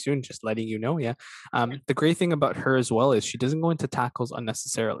team very soon, just letting you know. Yeah. The great thing about her as well is she doesn't go into tackles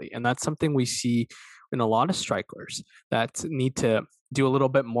unnecessarily. And that's something we see in a lot of strikers that need to do a little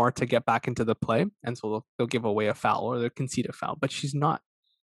bit more to get back into the play. And so they'll give away a foul or they'll concede a foul, but she's not,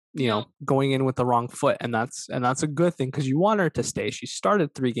 going in with the wrong foot. And that's a good thing, because you want her to stay. She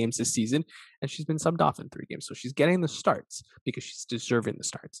started 3 games this season and she's been subbed off in 3 games. So she's getting the starts because she's deserving the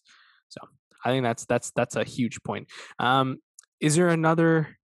starts. So I think that's a huge point. Is there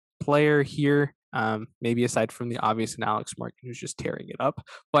another player here, maybe aside from the obvious and Alex Morgan, who's just tearing it up,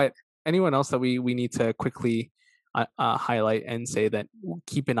 but anyone else that we need to quickly highlight and say that we'll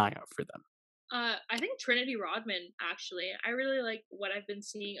keep an eye out for them? I think Trinity Rodman, actually. I really like what I've been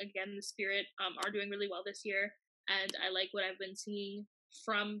seeing. Again, the Spirit are doing really well this year, and I like what I've been seeing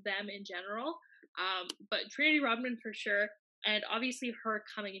from them in general. But Trinity Rodman for sure, and obviously her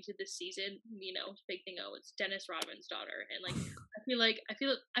coming into this season, big thing. Oh, it's Dennis Rodman's daughter, and like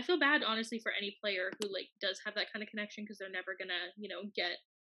I feel bad honestly for any player who like does have that kind of connection, because they're never gonna get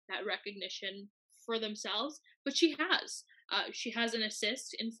that recognition for themselves. But she has. She has an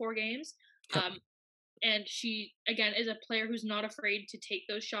assist in 4 games. And she, again, is a player who's not afraid to take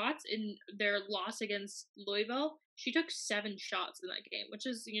those shots. In their loss against Louisville, she took 7 shots in that game, which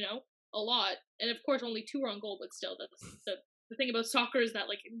is, a lot. And of course, only 2 were on goal, but still, that's the thing about soccer is that,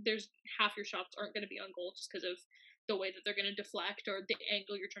 like, there's half your shots aren't going to be on goal just because of the way that they're going to deflect or the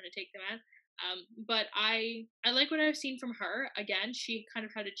angle you're trying to take them at. But I like what I've seen from her. Again, she kind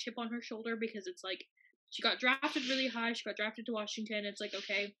of had a chip on her shoulder, because it's like she got drafted really high. She got drafted to Washington. It's like,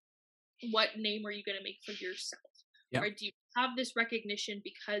 okay, what name are you going to make for yourself? Or do you have this recognition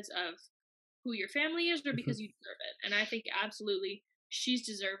because of who your family is, or because you deserve it? And I think absolutely she's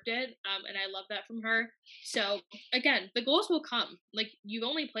deserved it. And I love that from her. So again, the goals will come. Like, you've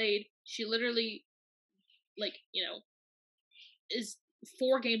only played, she literally, like, is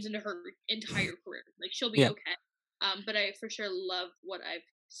 4 games into her entire career. Like, she'll be okay. But I for sure love what I've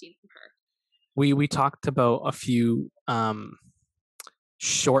seen from her. We talked about a few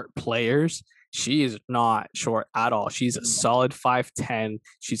short players. She is not short at all. She's a solid 5'10".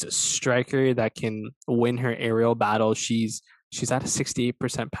 She's a striker that can win her aerial battle. She's at a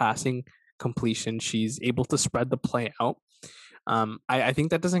 68% passing completion. She's able to spread the play out. I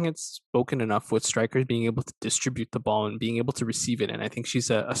think that doesn't get spoken enough with strikers being able to distribute the ball and being able to receive it. And I think she's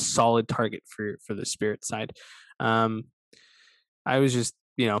a solid target for the Spirit side. I was just,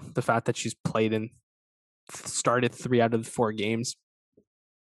 the fact that she's played and started 3 out of the 4 games,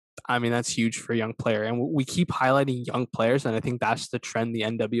 I mean, that's huge for a young player. And we keep highlighting young players, and I think that's the trend the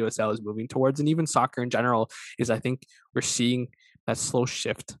NWSL is moving towards. And even soccer in general is, I think we're seeing that slow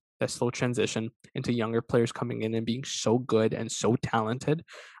shift, that slow transition into younger players coming in and being so good and so talented,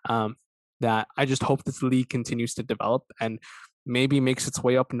 that I just hope this league continues to develop and maybe makes its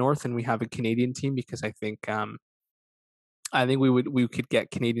way up north and we have a Canadian team, because I think I think we could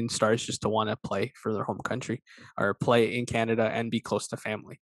get Canadian stars just to want to play for their home country or play in Canada and be close to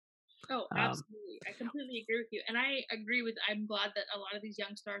family. Oh, Um, absolutely. I completely agree with you. And I agree with I'm glad that a lot of these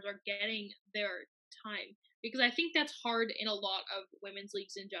young stars are getting their time because I think that's hard in a lot of women's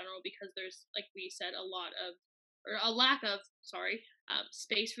leagues in general because there's like we said a lot of or a lack of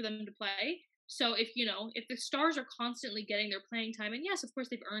space for them to play. So if if the stars are constantly getting their playing time and yes, of course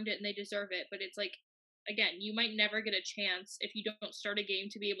they've earned it and they deserve it, but it's like again, you might never get a chance if you don't start a game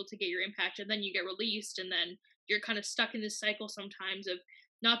to be able to get your impact and then you get released and then you're kind of stuck in this cycle sometimes of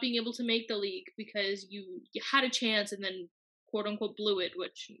not being able to make the league because you had a chance and then quote unquote blew it,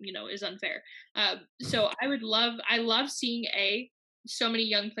 which is unfair. So I love seeing so many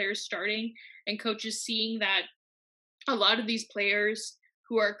young players starting and coaches seeing that a lot of these players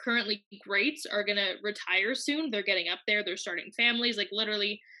who are currently greats are gonna retire soon. They're getting up there. They're starting families. Like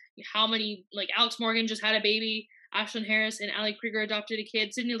literally, how many like Alex Morgan just had a baby. Ashlyn Harris and Ali Krieger adopted a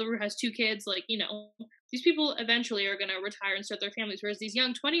kid. Sydney Leroux has 2 kids. Like these people eventually are gonna retire and start their families. Whereas these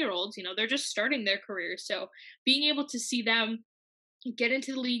young 20-year-olds, they're just starting their careers. So being able to see them get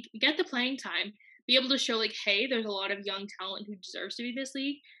into the league, get the playing time, be able to show like, hey, there's a lot of young talent who deserves to be this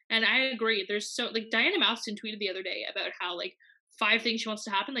league. And I agree. There's so like Diana Mouston tweeted the other day about how like 5 things she wants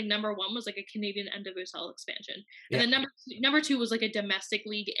to happen. Like number 1 was like a Canadian NWSL expansion, and yeah. then number 2 was like a domestic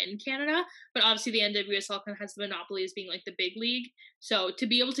league in Canada. But obviously the NWSL kind of has the monopoly as being like the big league. So to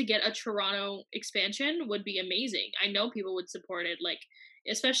be able to get a Toronto expansion would be amazing. I know people would support it. Like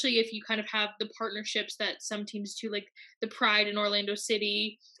especially if you kind of have the partnerships that some teams do, like the Pride in Orlando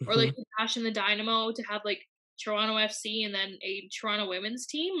City, or like the Dash and the Dynamo to have like Toronto FC and then a Toronto women's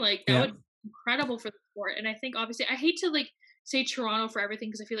team. Like that Yeah. would be incredible for the sport. And I think obviously I hate to like say Toronto for everything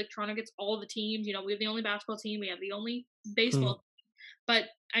because I feel like Toronto gets all the teams. We have the only basketball team, we have the only baseball team. But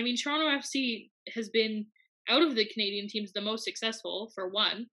I mean Toronto FC has been out of the Canadian teams the most successful for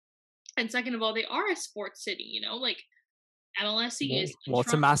one. And second of all, they are a sports city, like MLSE is in Well, it's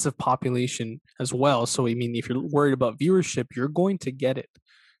a Toronto. massive population as well. So I mean, if you're worried about viewership, you're going to get it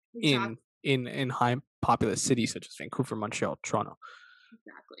Exactly. in high populous cities such as Vancouver, Montreal, Toronto.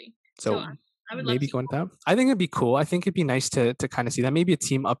 Exactly. So So I would love to maybe see going that. I think it'd be cool. I think it'd be nice to kind of see that. Maybe a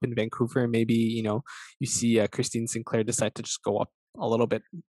team up in Vancouver. Maybe you see Christine Sinclair decide to just go up a little bit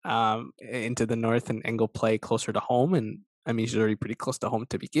into the north and go play closer to home. And I mean, she's already pretty close to home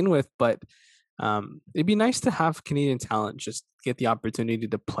to begin with, but it'd be nice to have Canadian talent just get the opportunity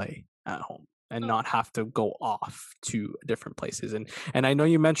to play at home and Oh, not have to go off to different places. And I know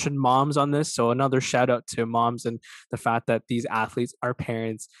you mentioned moms on this, so another shout out to moms and the fact that these athletes are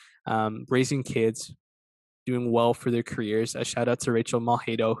parents, raising kids, doing well for their careers. A shout out to Rachel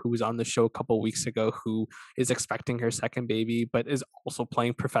Malhado, who was on the show a couple of weeks ago, who is expecting her second baby, but is also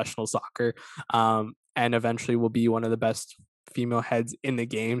playing professional soccer, and eventually will be one of the best female heads in the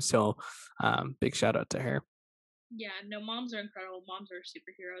game. So big shout out to her. yeah, no, moms are incredible. Moms are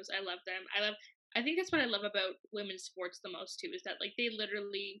superheroes. I love them. I think that's what I love about women's sports the most too, is that like they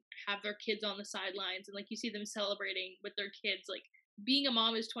literally have their kids on the sidelines and like you see them celebrating with their kids. Like being a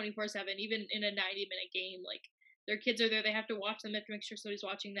mom is 24/7, even in a 90-minute game. Like their kids are there, they have to watch them, they have to make sure somebody's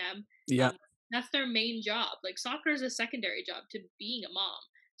watching them. Yeah. That's their main job. Like soccer is a secondary job to being a mom.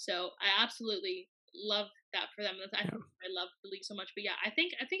 So I absolutely love that for them. Yeah. I love the league so much. But yeah, I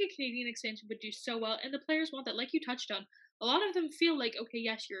think a Canadian expansion would do so well, and the players want that. Like you touched on, a lot of them feel like, okay,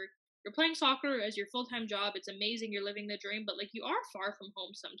 yes, you're playing soccer as your full time job. It's amazing. You're living the dream, but like you are far from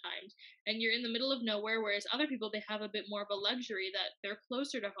home sometimes, and you're in the middle of nowhere. Whereas other people, they have a bit more of a luxury that they're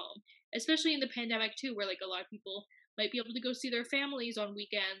closer to home, especially in the pandemic too, where like a lot of people might be able to go see their families on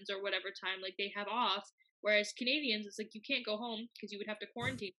weekends or whatever time like they have off. Whereas Canadians, it's like you can't go home because you would have to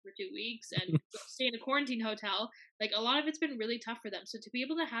quarantine for 2 weeks and stay in a quarantine hotel. Like a lot of it's been really tough for them. So to be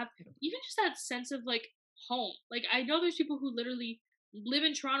able to have even just that sense of like home, like I know there's people who literally live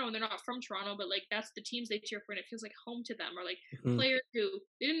in Toronto and they're not from Toronto, but like that's the teams they cheer for and it feels like home to them. Or like Mhm. players who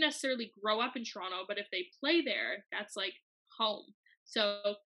they didn't necessarily grow up in Toronto, but if they play there, that's like home.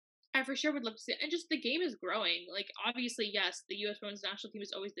 So I for sure would love to see it. And just the game is growing. Like obviously, yes, the U.S. women's national team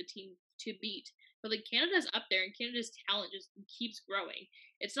is always the team to beat, but like Canada's up there, and Canada's talent just keeps growing.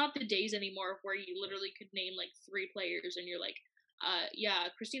 It's not the days anymore where you literally could name like 3 players, and you're like, yeah,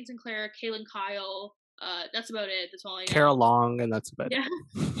 Christine Sinclair, Kaylin Kyle. That's about it. That's all I know. Carol Long, and that's about Yeah.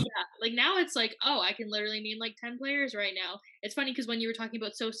 it. Yeah. Like now it's like, oh, I can literally name like 10 players right now. It's funny because when you were talking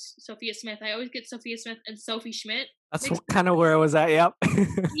about Sophia Smith, I always get Sophia Smith and Sophie Schmidt That's mixed up. kind of where I was at. Yep.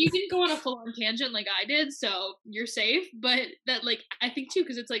 You didn't go on a full on tangent like I did, so you're safe. But that, like, I think too,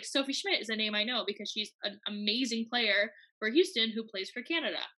 because it's like Sophie Schmidt is a name I know because she's an amazing player for Houston who plays for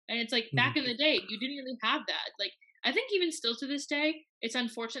Canada. And it's like back in the day, you didn't really have that. Like, I think even still to this day, it's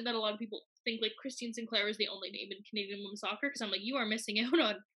unfortunate that a lot of people think like Christine Sinclair is the only name in Canadian women's soccer, because I'm like, you are missing out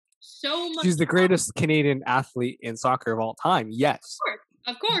on so much. She's the greatest Canadian athlete in soccer of all time. Yes.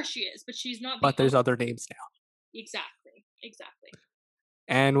 Of course she is, but she's not. But there's other names now. Exactly.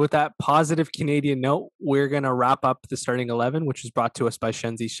 And with that positive Canadian note, we're going to wrap up the starting 11, which is brought to us by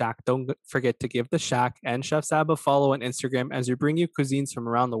Shenzi Shack. Don't forget to give the Shack and Chef Sab a follow on Instagram as we bring you cuisines from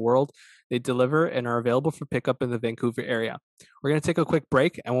around the world. They deliver and are available for pickup in the Vancouver area. We're going to take a quick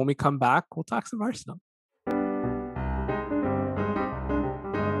break, and when we come back, we'll talk some Arsenal.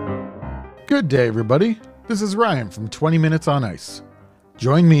 Good day, everybody. This is Ryan from 20 Minutes on Ice.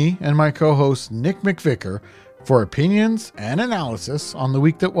 Join me and my co-host Nick McVicker for opinions and analysis on the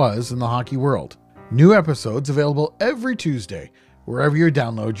week that was in the hockey world. New episodes available every Tuesday, wherever you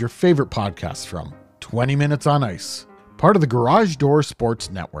download your favorite podcasts from. 20 Minutes on Ice, part of the Garage Door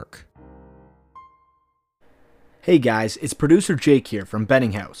Sports Network. Hey guys, it's producer Jake here from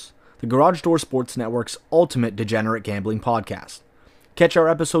Betting House, the Garage Door Sports Network's ultimate degenerate gambling podcast. Catch our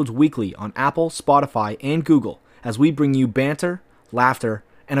episodes weekly on Apple, Spotify, and Google as we bring you banter, laughter,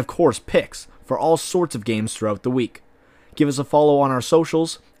 and of course picks for all sorts of games throughout the week. Give us a follow on our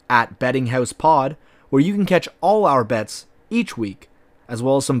socials at BettingHousePod, where you can catch all our bets each week, as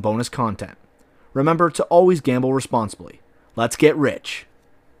well as some bonus content. Remember to always gamble responsibly. Let's get rich.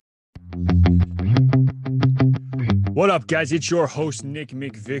 What up, guys? It's your host, Nick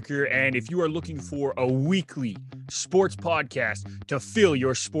McVicker, and if you are looking for a weekly sports podcast to fill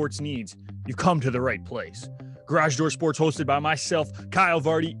your sports needs, you've come to the right place. Garage Door Sports, hosted by myself, Kyle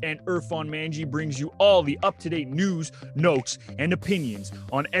Vardy, and Irfan Manji, brings you all the up-to-date news, notes, and opinions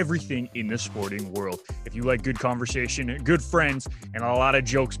on everything in the sporting world. If you like good conversation, good friends, and a lot of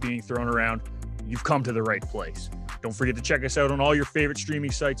jokes being thrown around, you've come to the right place. Don't forget to check us out on all your favorite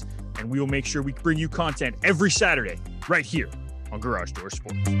streaming sites, and we will make sure we bring you content every Saturday right here on Garage Door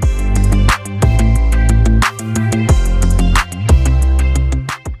Sports.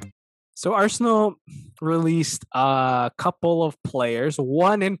 So Arsenal released a couple of players.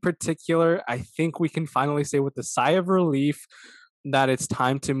 One in particular, I think we can finally say with a sigh of relief that it's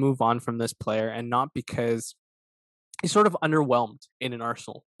time to move on from this player, and not because he's sort of underwhelmed in an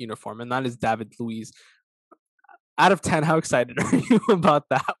Arsenal uniform, and that is David Luiz. Out of 10, how excited are you about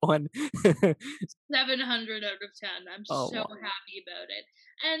that one? 700 out of 10. I'm so happy about it.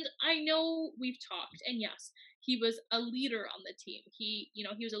 And I know we've talked, and yes, he was a leader on the team. He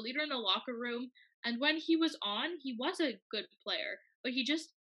was a leader in the locker room, and when he was on, he was a good player. But he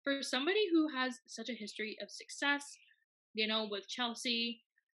just, for somebody who has such a history of success, with Chelsea,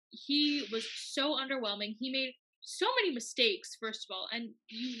 he was so underwhelming. He made so many mistakes, first of all, and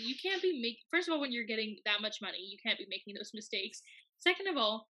you can't be first of all, when you're getting that much money, you can't be making those mistakes. Second of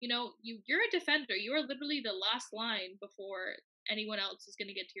all, you're a defender. You are literally the last line before anyone else is going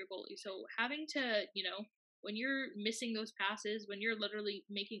to get to your goalie. So having to, when you're missing those passes, when you're literally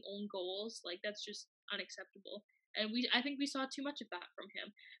making own goals, like, that's just unacceptable. And I think we saw too much of that from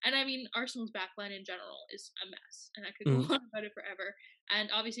him. And I mean, Arsenal's backline in general is a mess, and I could go on about it forever. And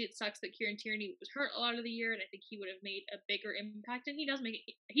obviously, it sucks that Kieran Tierney was hurt a lot of the year, and I think he would have made a bigger impact. And he does make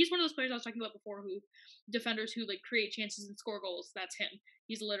it. He's one of those players I was talking about before, defenders who like create chances and score goals. That's him.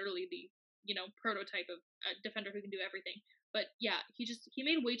 He's literally the prototype of a defender who can do everything. But yeah, he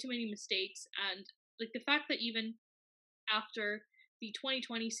made way too many mistakes, and like the fact that even after the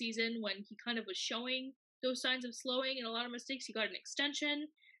 2020 season, when he kind of was showing those signs of slowing and a lot of mistakes, he got an extension,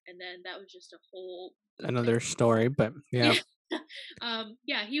 and then that was just a whole another story. But yeah.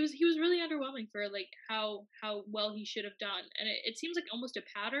 He was really underwhelming for like how well he should have done, and it seems like almost a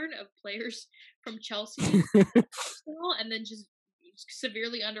pattern of players from Chelsea and then just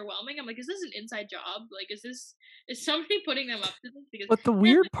severely underwhelming. I'm like, is this an inside job? Like, is somebody putting them up to this? Because but the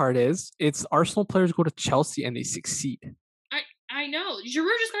weird part is, it's Arsenal players go to Chelsea and they succeed. I know.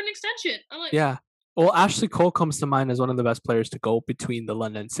 Giroud just got an extension. I'm like, yeah. Well, Ashley Cole comes to mind as one of the best players to go between the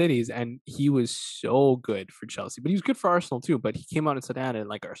London cities, and he was so good for Chelsea. But he was good for Arsenal too, but he came out and said, I didn't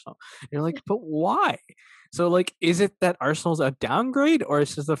like Arsenal. And you're like, but why? So, like, is it that Arsenal's a downgrade, or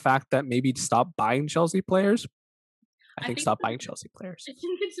is it the fact that maybe stop buying Chelsea players? I think stop buying Chelsea players. I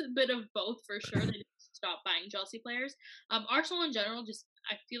think it's a bit of both for sure. They stop buying Chelsea players. Arsenal in general,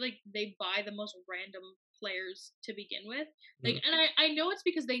 I feel like they buy the most random players to begin with. Like, and I know it's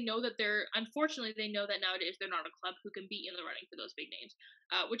because they know that unfortunately, they know that nowadays they're not a club who can be in the running for those big names,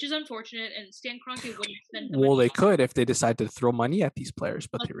 which is unfortunate. And Stan Kroenke wouldn't spend the money. Well, they could if they decide to throw money at these players,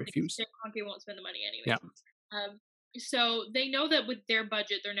 but they refuse. Stan Kroenke won't spend the money anyway. Yeah. So they know that with their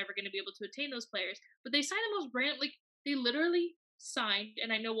budget, they're never going to be able to attain those players. But they sign the most brand, like, they literally signed,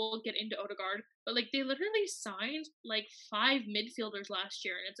 and I know we'll get into Odegaard, but like they literally signed like 5 midfielders last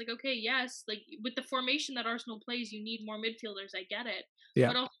year, and it's like, okay, yes, like with the formation that Arsenal plays, you need more midfielders. I get it, Yeah.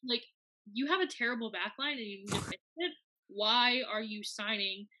 but also like you have a terrible backline and you need to fix it. Why are you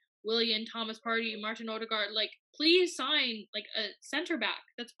signing Willian, Thomas Partey, Martin Odegaard? Like, please sign like a center back.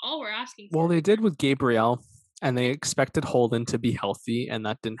 That's all we're asking for. Well, they did with Gabriel, and they expected Holden to be healthy, and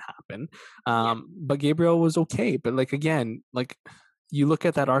that didn't happen. But Gabriel was okay. But like again, like you look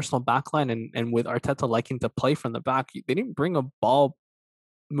at that Arsenal backline, and with Arteta liking to play from the back, they didn't bring a ball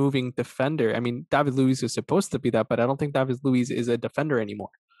moving defender. I mean, David Luiz is supposed to be that, but I don't think David Luiz is a defender anymore.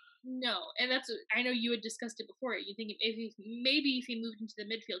 No, and that's, I know you had discussed it before. You think if he moved into the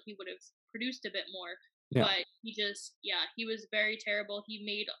midfield, he would have produced a bit more. Yeah. But he was very terrible. He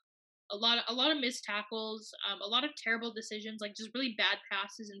made a lot of missed tackles, a lot of terrible decisions, like just really bad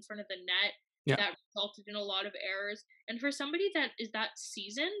passes in front of the net. Yeah. That resulted in a lot of errors. And for somebody that is that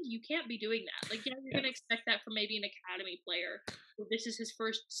seasoned, you can't be doing that. Like, you're going to expect that from maybe an academy player. This is his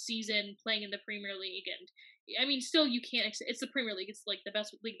first season playing in the Premier League, and I mean, still, you can't. It's the Premier League. It's like the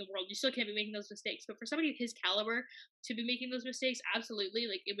best league in the world. You still can't be making those mistakes. But for somebody of his caliber to be making those mistakes, absolutely,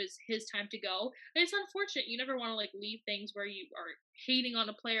 like it was his time to go. And it's unfortunate. You never want to like leave things where you are hating on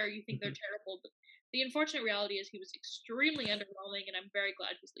a player. You think they're terrible. But the unfortunate reality is he was extremely underwhelming, and I'm very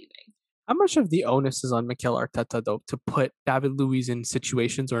glad he's leaving. How much of the onus is on Mikel Arteta, though, to put David Luiz in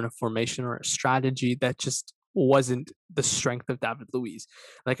situations or in a formation or a strategy that just wasn't the strength of David Luiz?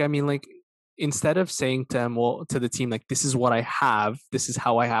 Like, I mean, like, instead of saying to him, well, to the team, like, this is what I have, this is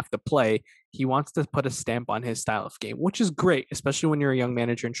how I have to play, he wants to put a stamp on his style of game, which is great, especially when you're a young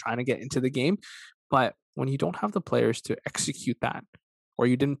manager and trying to get into the game. But when you don't have the players to execute that, or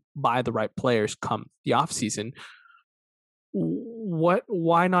you didn't buy the right players come the offseason,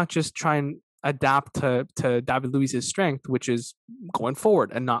 why not just try and adapt to David Luiz's strength, which is going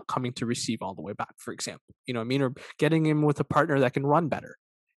forward and not coming to receive all the way back, for example, you know what I mean? Or getting him with a partner that can run better,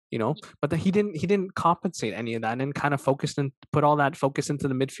 you know, but he didn't compensate any of that and kind of focused and put all that focus into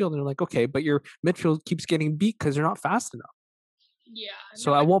the midfield. And you're like, okay, but your midfield keeps getting beat because they're not fast enough. Yeah.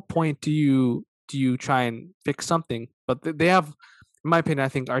 So at what point do you try and fix something? But they have, in my opinion, I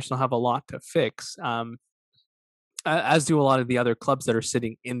think Arsenal have a lot to fix. As do a lot of the other clubs that are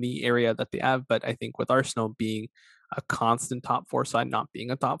sitting in the area that they have. But I think with Arsenal being a constant top 4 side, not being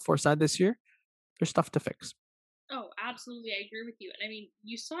a top 4 side this year, there's stuff to fix. Oh, absolutely. I agree with you. And I mean,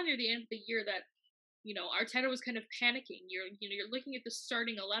 you saw near the end of the year that, you know, Arteta was kind of panicking. You're looking at the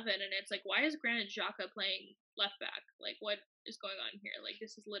starting 11 and it's like, why is Granit Xhaka playing left back? Like, what is going on here? Like,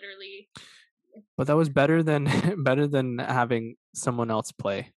 this is literally... But that was better than having someone else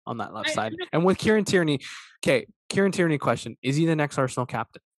play on that left side. And with Kieran Tierney, question: is he the next Arsenal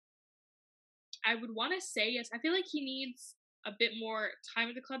captain? I would want to say yes. I feel like he needs a bit more time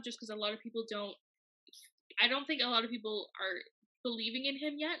at the club, just because a lot of people don't. I don't think a lot of people are believing in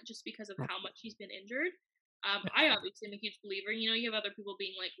him yet, just because of how much he's been injured. I obviously am a huge believer. You know, you have other people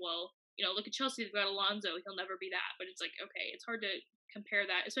being like, well, you know, look at Chelsea, they've got Alonso, he'll never be that. But it's like, okay, it's hard to compare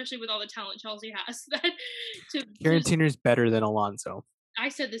that, especially with all the talent Chelsea has. Kieran Tierney's better than Alonso. I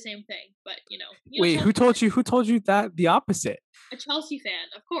said the same thing, but you know. Wait, who told you that the opposite? A Chelsea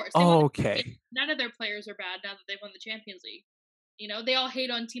fan, of course. Okay. None of their players are bad now that they've won the Champions League. You know, they all hate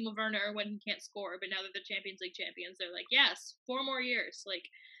on Timo Werner when he can't score, but now that they're Champions League champions, they're like, yes, 4 more years. Like,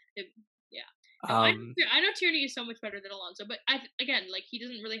 yeah. No, I know Tierney is so much better than Alonso, but again, like, he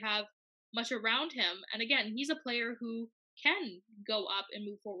doesn't really have much around him. And again, he's a player who can go up and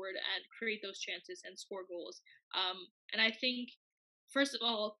move forward and create those chances and score goals. And I think, first of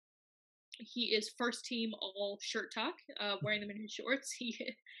all, he is first team all shirt tuck, wearing them in his shorts. He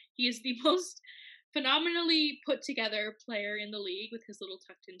is the most phenomenally put together player in the league with his little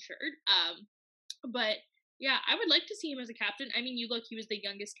tucked in shirt. But yeah, I would like to see him as a captain. I mean, he was the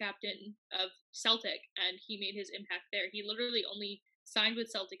youngest captain of Celtic, and he made his impact there. He literally only signed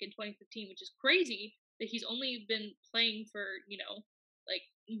with Celtic in 2015, which is crazy that he's only been playing for, you know, like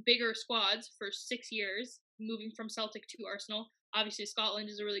bigger squads for 6 years, moving from Celtic to Arsenal. Obviously, Scotland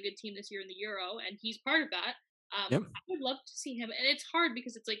is a really good team this year in the Euro, and he's part of that. Yep. I would love to see him, and it's hard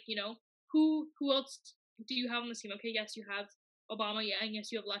because it's like, you know, who else do you have on the team? Okay, yes, you have Obama, yeah, and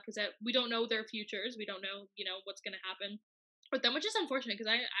yes, you have Lacazette. We don't know their futures. We don't know, you know, what's going to happen with them, which is unfortunate because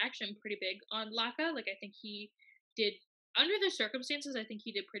I actually am pretty big on Laka. Like, I think he did, under the circumstances, I think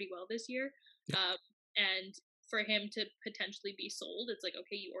he did pretty well this year. And for him to potentially be sold, it's like,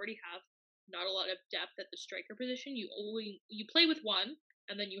 okay, you already have not a lot of depth at the striker position. You play with one,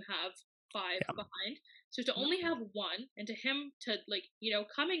 and then you have 5 behind. So to only have one, and to him to, like, you know,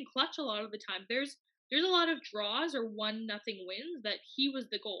 come in clutch a lot of the time, there's there's a lot of draws or 1-0 wins that he was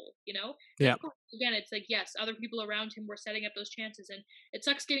the goal, you know? Yeah. Of course, again, it's like, yes, other people around him were setting up those chances, and it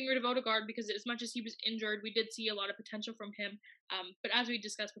sucks getting rid of Odegaard because as much as he was injured, we did see a lot of potential from him. But as we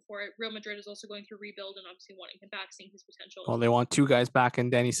discussed before, Real Madrid is also going through rebuild and obviously wanting him back, seeing his potential. Well, they want two guys back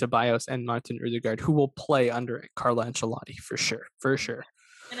in Dani Ceballos and Martin Odegaard, who will play under Carlo Ancelotti for sure.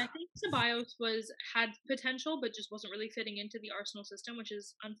 And I think Ceballos had potential, but just wasn't really fitting into the Arsenal system, which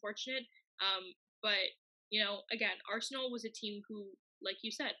is unfortunate. But again, Arsenal was a team who, like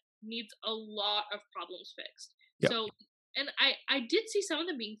you said, needs a lot of problems fixed. Yep. So, and I did see some of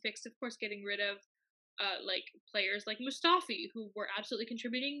them being fixed. Of course, getting rid of like players like Mustafi, who were absolutely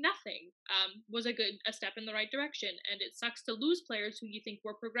contributing nothing, was a step in the right direction. And it sucks to lose players who you think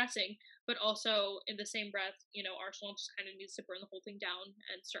were progressing, but also in the same breath, Arsenal just kind of needs to burn the whole thing down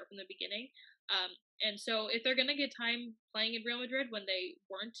and start from the beginning. And so if they're gonna get time playing in Real Madrid when they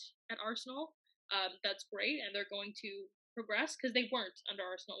weren't at Arsenal, that's great, and they're going to progress because they weren't under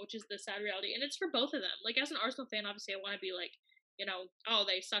Arsenal, which is the sad reality. And it's for both of them. Like, as an Arsenal fan, obviously I want to be like, oh,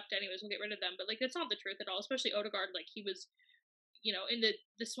 they sucked anyways, we'll get rid of them. But, like, that's not the truth at all, especially Odegaard. Like, he was, in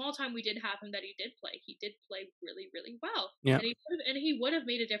the small time we did have him that he did play really, really well. Yeah. And he would have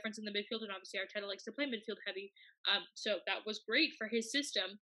made a difference in the midfield, and obviously Arteta likes to play midfield heavy. So that was great for his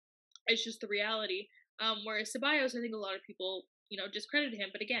system. It's just the reality. Whereas Ceballos, I think a lot of people, discredited him.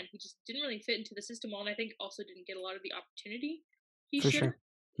 But again, he just didn't really fit into the system well, and I think also didn't get a lot of the opportunity he should. Sure.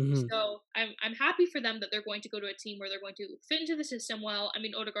 Mm-hmm. So I'm happy for them that they're going to go to a team where they're going to fit into the system well. I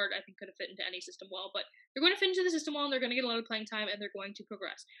mean, Odegaard, I think, could have fit into any system well, but they're going to fit into the system well, and they're going to get a lot of playing time, and they're going to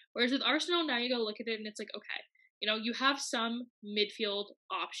progress. Whereas with Arsenal, now you go look at it, and it's like, okay, you have some midfield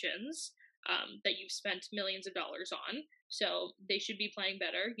options that you've spent millions of dollars on, so they should be playing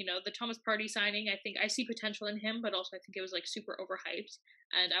better. The Thomas Partey signing, I think I see potential in him, but also I think it was like super overhyped,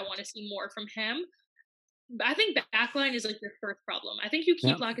 and I want to see more from him. I think backline is like your first problem. I think you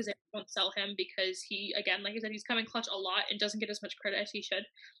keep Lacazette, don't sell him because he, again, like I said, he's coming clutch a lot and doesn't get as much credit as he should.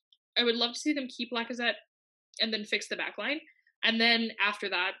 I would love to see them keep Lacazette and then fix the backline, and then after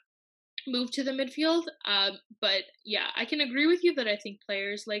that, move to the midfield. But yeah, I can agree with you that I think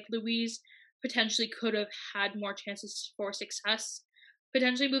players like Luiz potentially could have had more chances for success,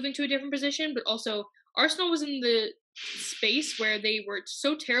 potentially moving to a different position, but also Arsenal was in the space where they were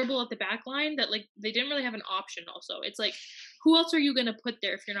so terrible at the back line that like they didn't really have an option. Also, it's like, who else are you going to put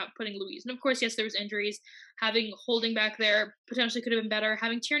there if you're not putting Luiz? And of course, yes, there was injuries. Having Holding back there potentially could have been better.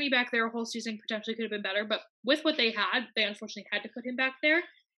 Having Tierney back there a whole season potentially could have been better. But with what they had, they unfortunately had to put him back there,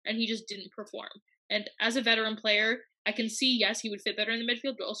 and he just didn't perform. And as a veteran player, I can see, yes, he would fit better in the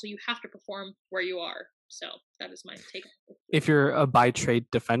midfield, but also you have to perform where you are. So that is my take. If you're a by trade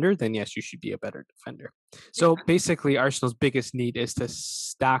defender, then yes, you should be a better defender. So basically, Arsenal's biggest need is to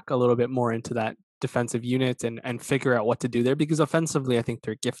stack a little bit more into that defensive unit and figure out what to do there, because offensively, I think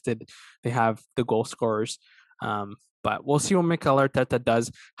they're gifted. They have the goal scorers. But we'll see what Mikel Arteta does.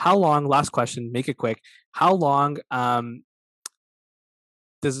 How long, last question, make it quick. How long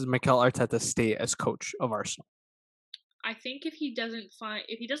does Mikel Arteta stay as coach of Arsenal? I think if he doesn't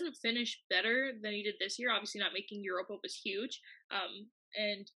finish better than he did this year, obviously not making Europa was huge,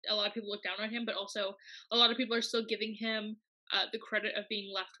 and a lot of people look down on him, but also a lot of people are still giving him the credit of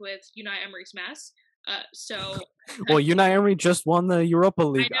being left with Unai Emery's mess. Well, Unai Emery just won the Europa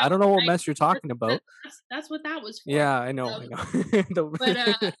League. I don't know what mess you're talking about. That's what that was for. Yeah, I know. But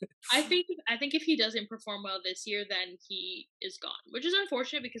I think if he doesn't perform well this year, then he is gone, which is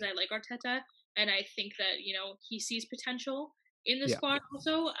unfortunate because I like Arteta. And I think that, he sees potential in the squad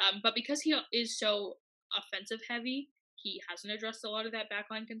also. But because he is so offensive heavy, he hasn't addressed a lot of that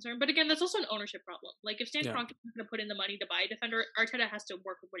backline concern. But again, that's also an ownership problem. Like, if Stan Kroenke is going to put in the money to buy a defender, Arteta has to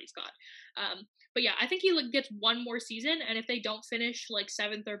work with what he's got. But yeah, I think he gets one more season. And if they don't finish like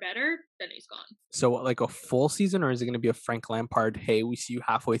 7th or better, then he's gone. So like a full season, or is it going to be a Frank Lampard, hey, we see you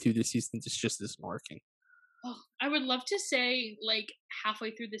halfway through the season, this just isn't working? Oh, I would love to say like halfway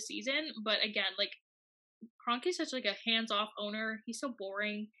through the season, but again, like Kroenke is such like a hands-off owner. He's so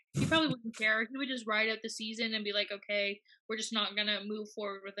boring. He probably wouldn't care. He would just ride out the season and be like, okay, we're just not gonna move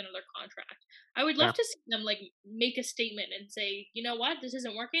forward with another contract. I would love to see them like make a statement and say, you know what, this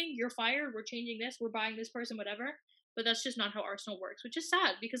isn't working. You're fired. We're changing this. We're buying this person, whatever. But that's just not how Arsenal works, which is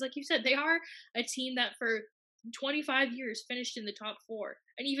sad because, like you said, they are a team that for 25 years finished in the top 4,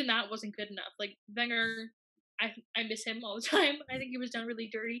 and even that wasn't good enough. Like Wenger. I miss him all the time. I think he was done really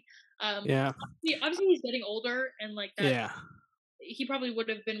dirty. Obviously he's getting older and like that. Yeah. He probably would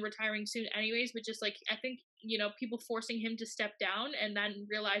have been retiring soon anyways, but just like I think, people forcing him to step down and then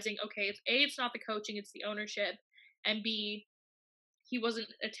realizing, okay, it's not the coaching, it's the ownership, and B, he wasn't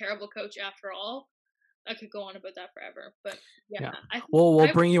a terrible coach after all. I could go on about that forever, but yeah, Yeah. I think We'll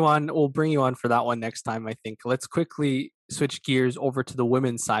I bring you on. We'll bring you on for that one next time, I think. Let's quickly switch gears over to the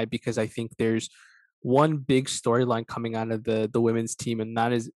women's side because I think there's one big storyline coming out of the women's team, and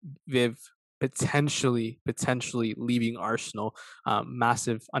that is Viv potentially leaving Arsenal.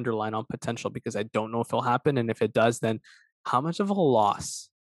 Massive underline on potential because I don't know if it'll happen, and if it does, then how much of a loss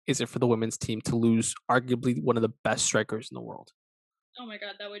is it for the women's team to lose arguably one of the best strikers in the world? Oh my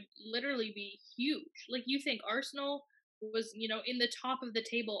god, that would literally be huge. Like, you think Arsenal was, in the top of the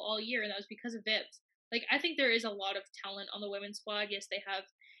table all year, and that was because of Vibs. Like, I think there is a lot of talent on the women's squad. Yes, they have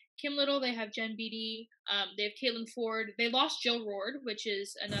Kim Little, they have Jen Beattie, they have Caitlin Ford. They lost Jill Roord, which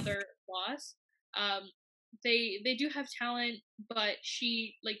is another loss. They do have talent, but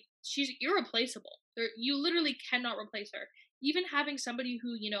she's irreplaceable. You literally cannot replace her. Even having somebody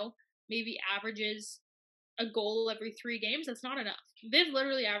who maybe averages a goal every 3 games, that's not enough. Viv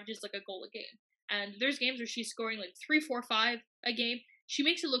literally averages like a goal a game. And there's games where she's scoring like 3, 4, 5 a game. She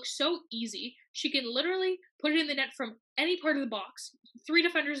makes it look so easy. She can literally put it in the net from any part of the box. 3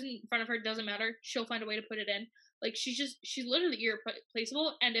 defenders in front of her, doesn't matter. She'll find a way to put it in. Like, she's literally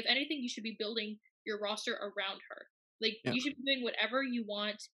irreplaceable. And if anything, you should be building your roster around her. Like, Yeah. you should be doing whatever you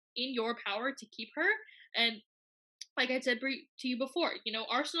want in your power to keep her. And like I said to you before,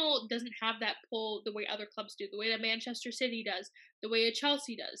 Arsenal doesn't have that pull the way other clubs do, the way that Manchester City does, the way that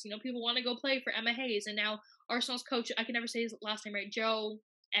Chelsea does. People want to go play for Emma Hayes, and now Arsenal's coach, I can never say his last name right, Joe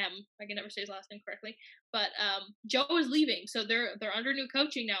M. I can never say his last name correctly, but Joe is leaving, so they're under new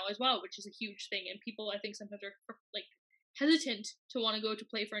coaching now as well, which is a huge thing. And people, I think, sometimes are like hesitant to want to go to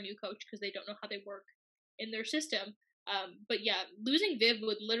play for a new coach because they don't know how they work in their system. But yeah, losing Viv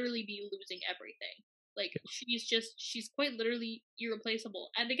would literally be losing everything. Like, she's quite literally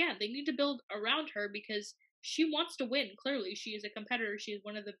irreplaceable. And again, they need to build around her because she wants to win. Clearly, she is a competitor. She is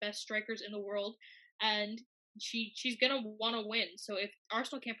one of the best strikers in the world, and she's gonna want to win. So if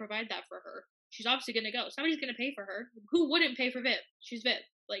Arsenal can't provide that for her, she's obviously gonna go. Somebody's gonna pay for her. Who wouldn't pay for Viv? She's Viv.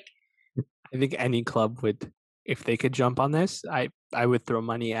 Like, I think any club would, if they could jump on this, I would throw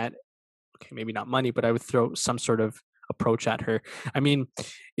money at. Okay, maybe not money, but I would throw some sort of approach at her. I mean,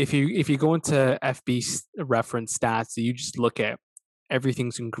 if you go into FB reference stats, you just look at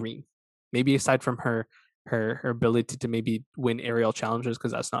everything's in green. Maybe aside from her ability to maybe win aerial challenges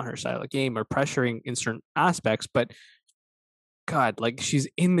because that's not her style of game, or pressuring in certain aspects, but God, like, she's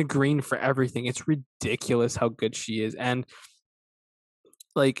in the green for everything. It's ridiculous how good she is, and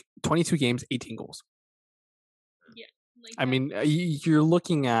like 22 games, 18 goals. yeah. Like, I mean, you're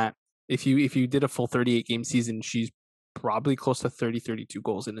looking at, if you did a full 38 game season, she's probably close to 30, 32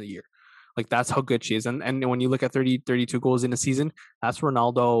 goals in a year. Like, that's how good she is. And when you look at 30, 32 goals in a season, that's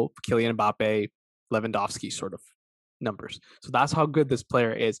Ronaldo, Kylian Mbappe, Lewandowski sort of numbers. So that's how good this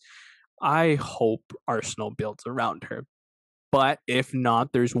player is. I hope Arsenal builds around her. But if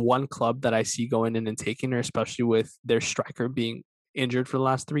not, there's one club that I see going in and taking her, especially with their striker being injured for the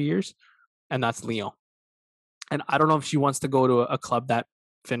last 3 years, and that's Lyon. And I don't know if she wants to go to a club that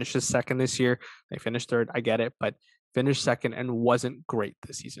finishes second this year. They finished third, I get it, but finished second and wasn't great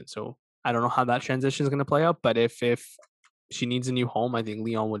this season. So I don't know how that transition is going to play out. But if she needs a new home, I think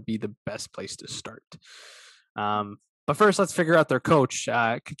Lyon would be the best place to start. But first, let's figure out their coach.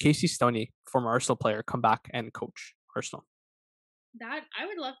 Could Casey Stoney, former Arsenal player, come back and coach Arsenal? that I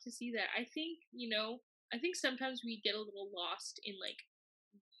would love to see that. I think sometimes we get a little lost in like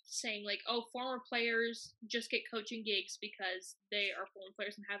saying like, oh, former players just get coaching gigs because they are former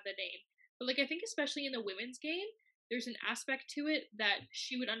players and have the name. But like, I think especially in the women's game, there's an aspect to it that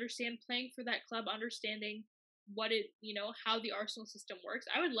she would understand playing for that club, understanding how the Arsenal system works.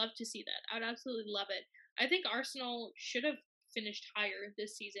 I would love to see that. I would absolutely love it. I think Arsenal should have finished higher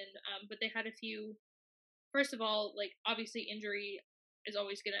this season, but they had a few. First of all, like, obviously injury is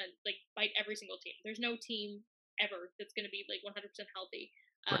always gonna like bite every single team. There's no team ever that's gonna be like 100% healthy.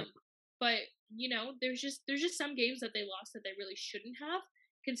 Right. But there's just some games that they lost that they really shouldn't have.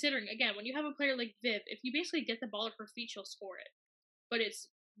 Considering, again, when you have a player like Viv, if you basically get the ball at her feet, she'll score it. But it's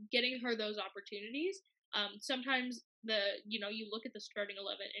getting her those opportunities. Sometimes you look at the starting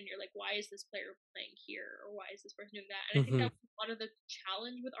 11 and you're like, why is this player playing here, or why is this person doing that? And I think that was a lot of the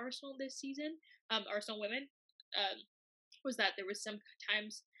challenge with Arsenal this season. Arsenal women, was that there was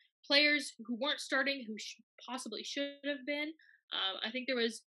sometimes players who weren't starting who possibly should have been. I think there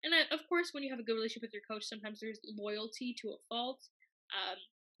was, and of course, when you have a good relationship with your coach, sometimes there's loyalty to a fault.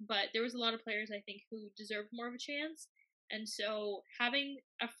 But there was a lot of players, I think, who deserved more of a chance. And so having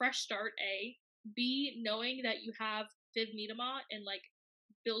a fresh start, A, B, knowing that you have Viv Miedema and like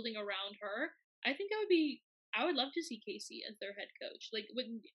building around her, I think I would love to see Casey as their head coach. Like,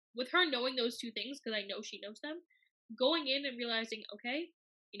 with her knowing those two things, because I know she knows them, going in and realizing, okay,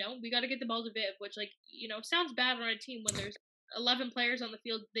 we got to get the ball to Viv, which, like, sounds bad on a team when there's 11 players on the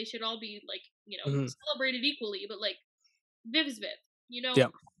field. They should all be, like, celebrated equally, but, like, Viv is Viv. Yeah.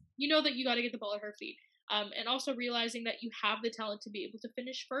 You know that you got to get the ball at her feet. And also realizing that you have the talent to be able to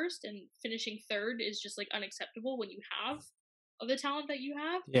finish first, and finishing third is just, like, unacceptable when you have the talent that you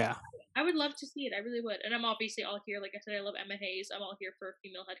have. Yeah. I would love to see it. I really would. And I'm obviously all here. Like I said, I love Emma Hayes. I'm all here for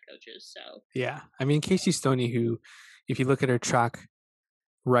female head coaches. So Yeah. I mean, Casey Stoney, who, if you look at her track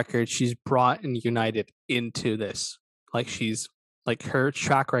record, she's brought and United into this. Like, she's like, her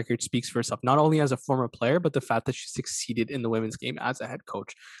track record speaks for itself, not only as a former player, but the fact that she succeeded in the women's game as a head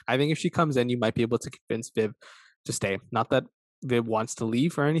coach. I think if she comes in, you might be able to convince Viv to stay. Not that Viv wants to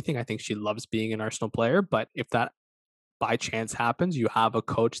leave or anything. I think she loves being an Arsenal player, but if that by chance happens, you have a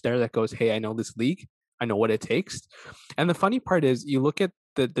coach there that goes, hey, I know this league. I know what it takes. And the funny part is, you look at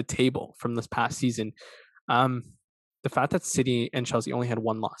the table from this past season, the fact that City and Chelsea only had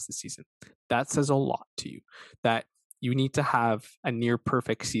one loss this season, that says a lot to you, that you need to have a near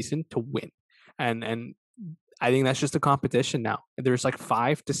perfect season to win. And I think that's just a competition now. There's like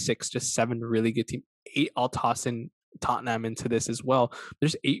 5 to 6 to 7 really good teams. 8, I'll toss in Tottenham into this as well.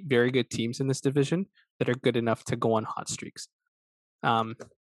 There's 8 very good teams in this division that are good enough to go on hot streaks.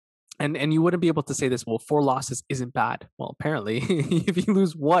 And you wouldn't be able to say this, well, 4 losses isn't bad. Well, apparently, if you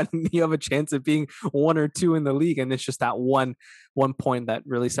lose 1, you have a chance of being 1 or 2 in the league, and it's just that one point that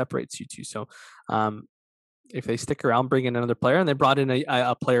really separates you two. So, if they stick around, bring in another player, and they brought in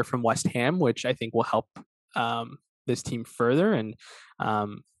a player from West Ham, which I think will help this team further, and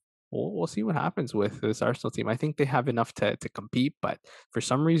we'll see what happens with this Arsenal team. I think they have enough to compete, but for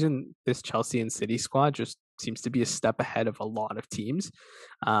some reason, this Chelsea and City squad just seems to be a step ahead of a lot of teams.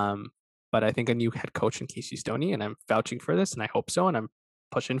 But I think a new head coach in Casey Stoney, and I'm vouching for this, and I hope so, and I'm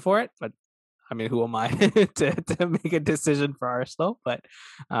pushing for it. But I mean, who am I to make a decision for Arsenal? But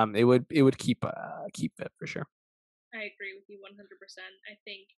it would keep it for sure. I agree with you 100%.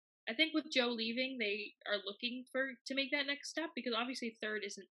 I think with Joe leaving, they are looking to make that next step, because obviously third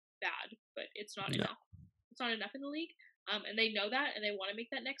isn't bad, but it's not enough. It's not enough in the league, and they know that, and they want to make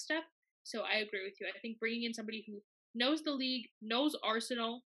that next step. So I agree with you. I think bringing in somebody who knows the league, knows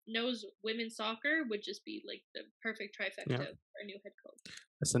Arsenal, knows women's soccer would just be like the perfect trifecta for a new head coach.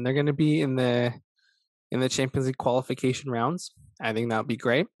 Listen, they're going to be in the Champions League qualification rounds. I think that would be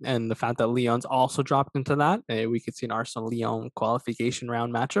great. And the fact that Lyon's also dropped into that, we could see an Arsenal-Lyon qualification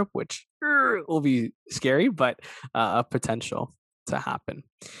round matchup, which will be scary, but a potential to happen.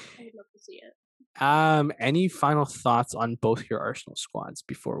 I would love to see it. Any final thoughts on both your Arsenal squads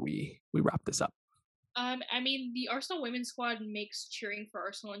before we wrap this up? I mean, the Arsenal women's squad makes cheering for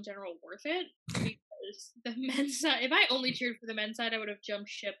Arsenal in general worth it, because the men's side, if I only cheered for the men's side, I would have jumped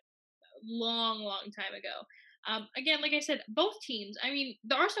ship long time ago. Again, like I said, both teams, I mean,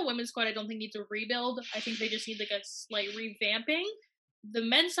 the Arsenal women's squad I don't think needs a rebuild. I think they just need like a slight revamping. The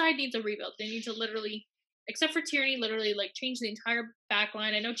men's side needs a rebuild. They need to literally, except for Tierney, literally like change the entire back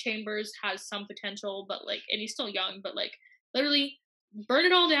line. I know Chambers has some potential, but like, and he's still young, but like literally burn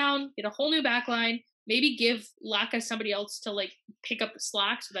it all down, get a whole new back line, maybe give Laka somebody else to like pick up the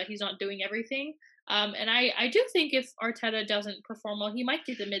slack so that he's not doing everything. And I do think if Arteta doesn't perform well, he might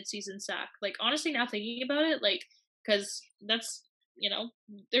get the mid-season sack. Like, honestly, now thinking about it, like, because that's,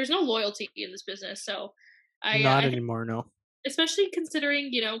 there's no loyalty in this business. So Not anymore, no. Especially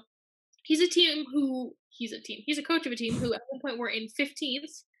considering, he's a coach of a team who at one point were in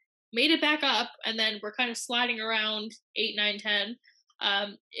 15th, made it back up, and then we're kind of sliding around 8, 9, 10.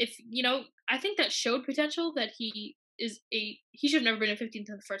 I think that showed potential that he should have never been in 15th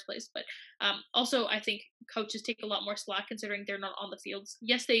in the first place. But also, I think coaches take a lot more slack considering they're not on the fields.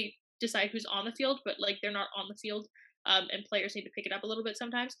 Yes, they decide who's on the field, but like they're not on the field, and players need to pick it up a little bit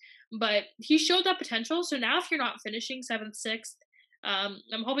sometimes. But he showed that potential. So now, if you're not finishing 7th, 6th,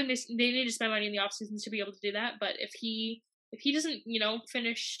 I'm hoping they need to spend money in the off seasons to be able to do that. But if he doesn't,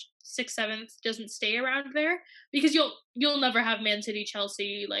 finish 6th, 7th, doesn't stay around there, because you'll never have Man City,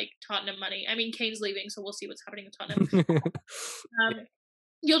 Chelsea, like Tottenham money. I mean, Kane's leaving, so we'll see what's happening with Tottenham.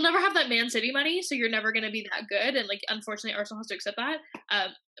 You'll never have that Man City money, so you're never going to be that good. And like, unfortunately, Arsenal has to accept that.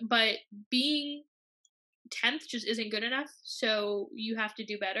 But being 10th just isn't good enough, so you have to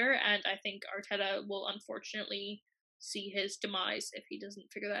do better. And I think Arteta will unfortunately see his demise if he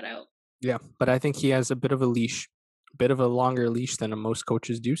doesn't figure that out. Yeah, but I think he has a bit of a leash. Bit of a longer leash than most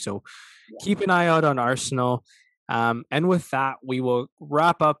coaches do. So keep an eye out on Arsenal. And with that, we will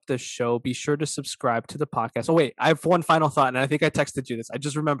wrap up the show. Be sure to subscribe to the podcast. Oh, wait, I have one final thought, and I think I texted you this. I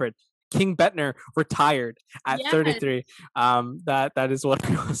just remembered. King Bettner retired at Yes. 33. That is what I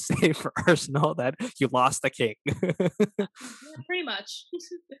will say for Arsenal, that you lost the king. Yeah, pretty much.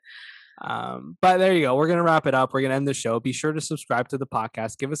 But there you go. We're going to wrap it up. We're going to end the show. Be sure to subscribe to the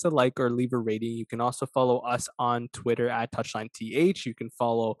podcast. Give us a like or leave a rating. You can also follow us on Twitter at TouchlineTH. You can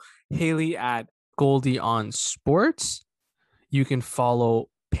follow Haley at Goldie on Sports. You can follow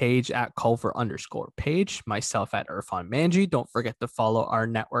Paige at Culver_Page, myself at Irfan Manji. Don't forget to follow our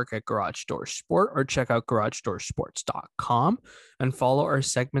network at Garage Door Sport or check out GarageDoorSports.com and follow our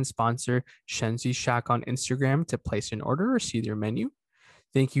segment sponsor Shenzi Shack on Instagram to place an order or see their menu.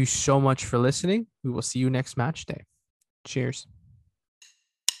 Thank you so much for listening. We will see you next match day. Cheers.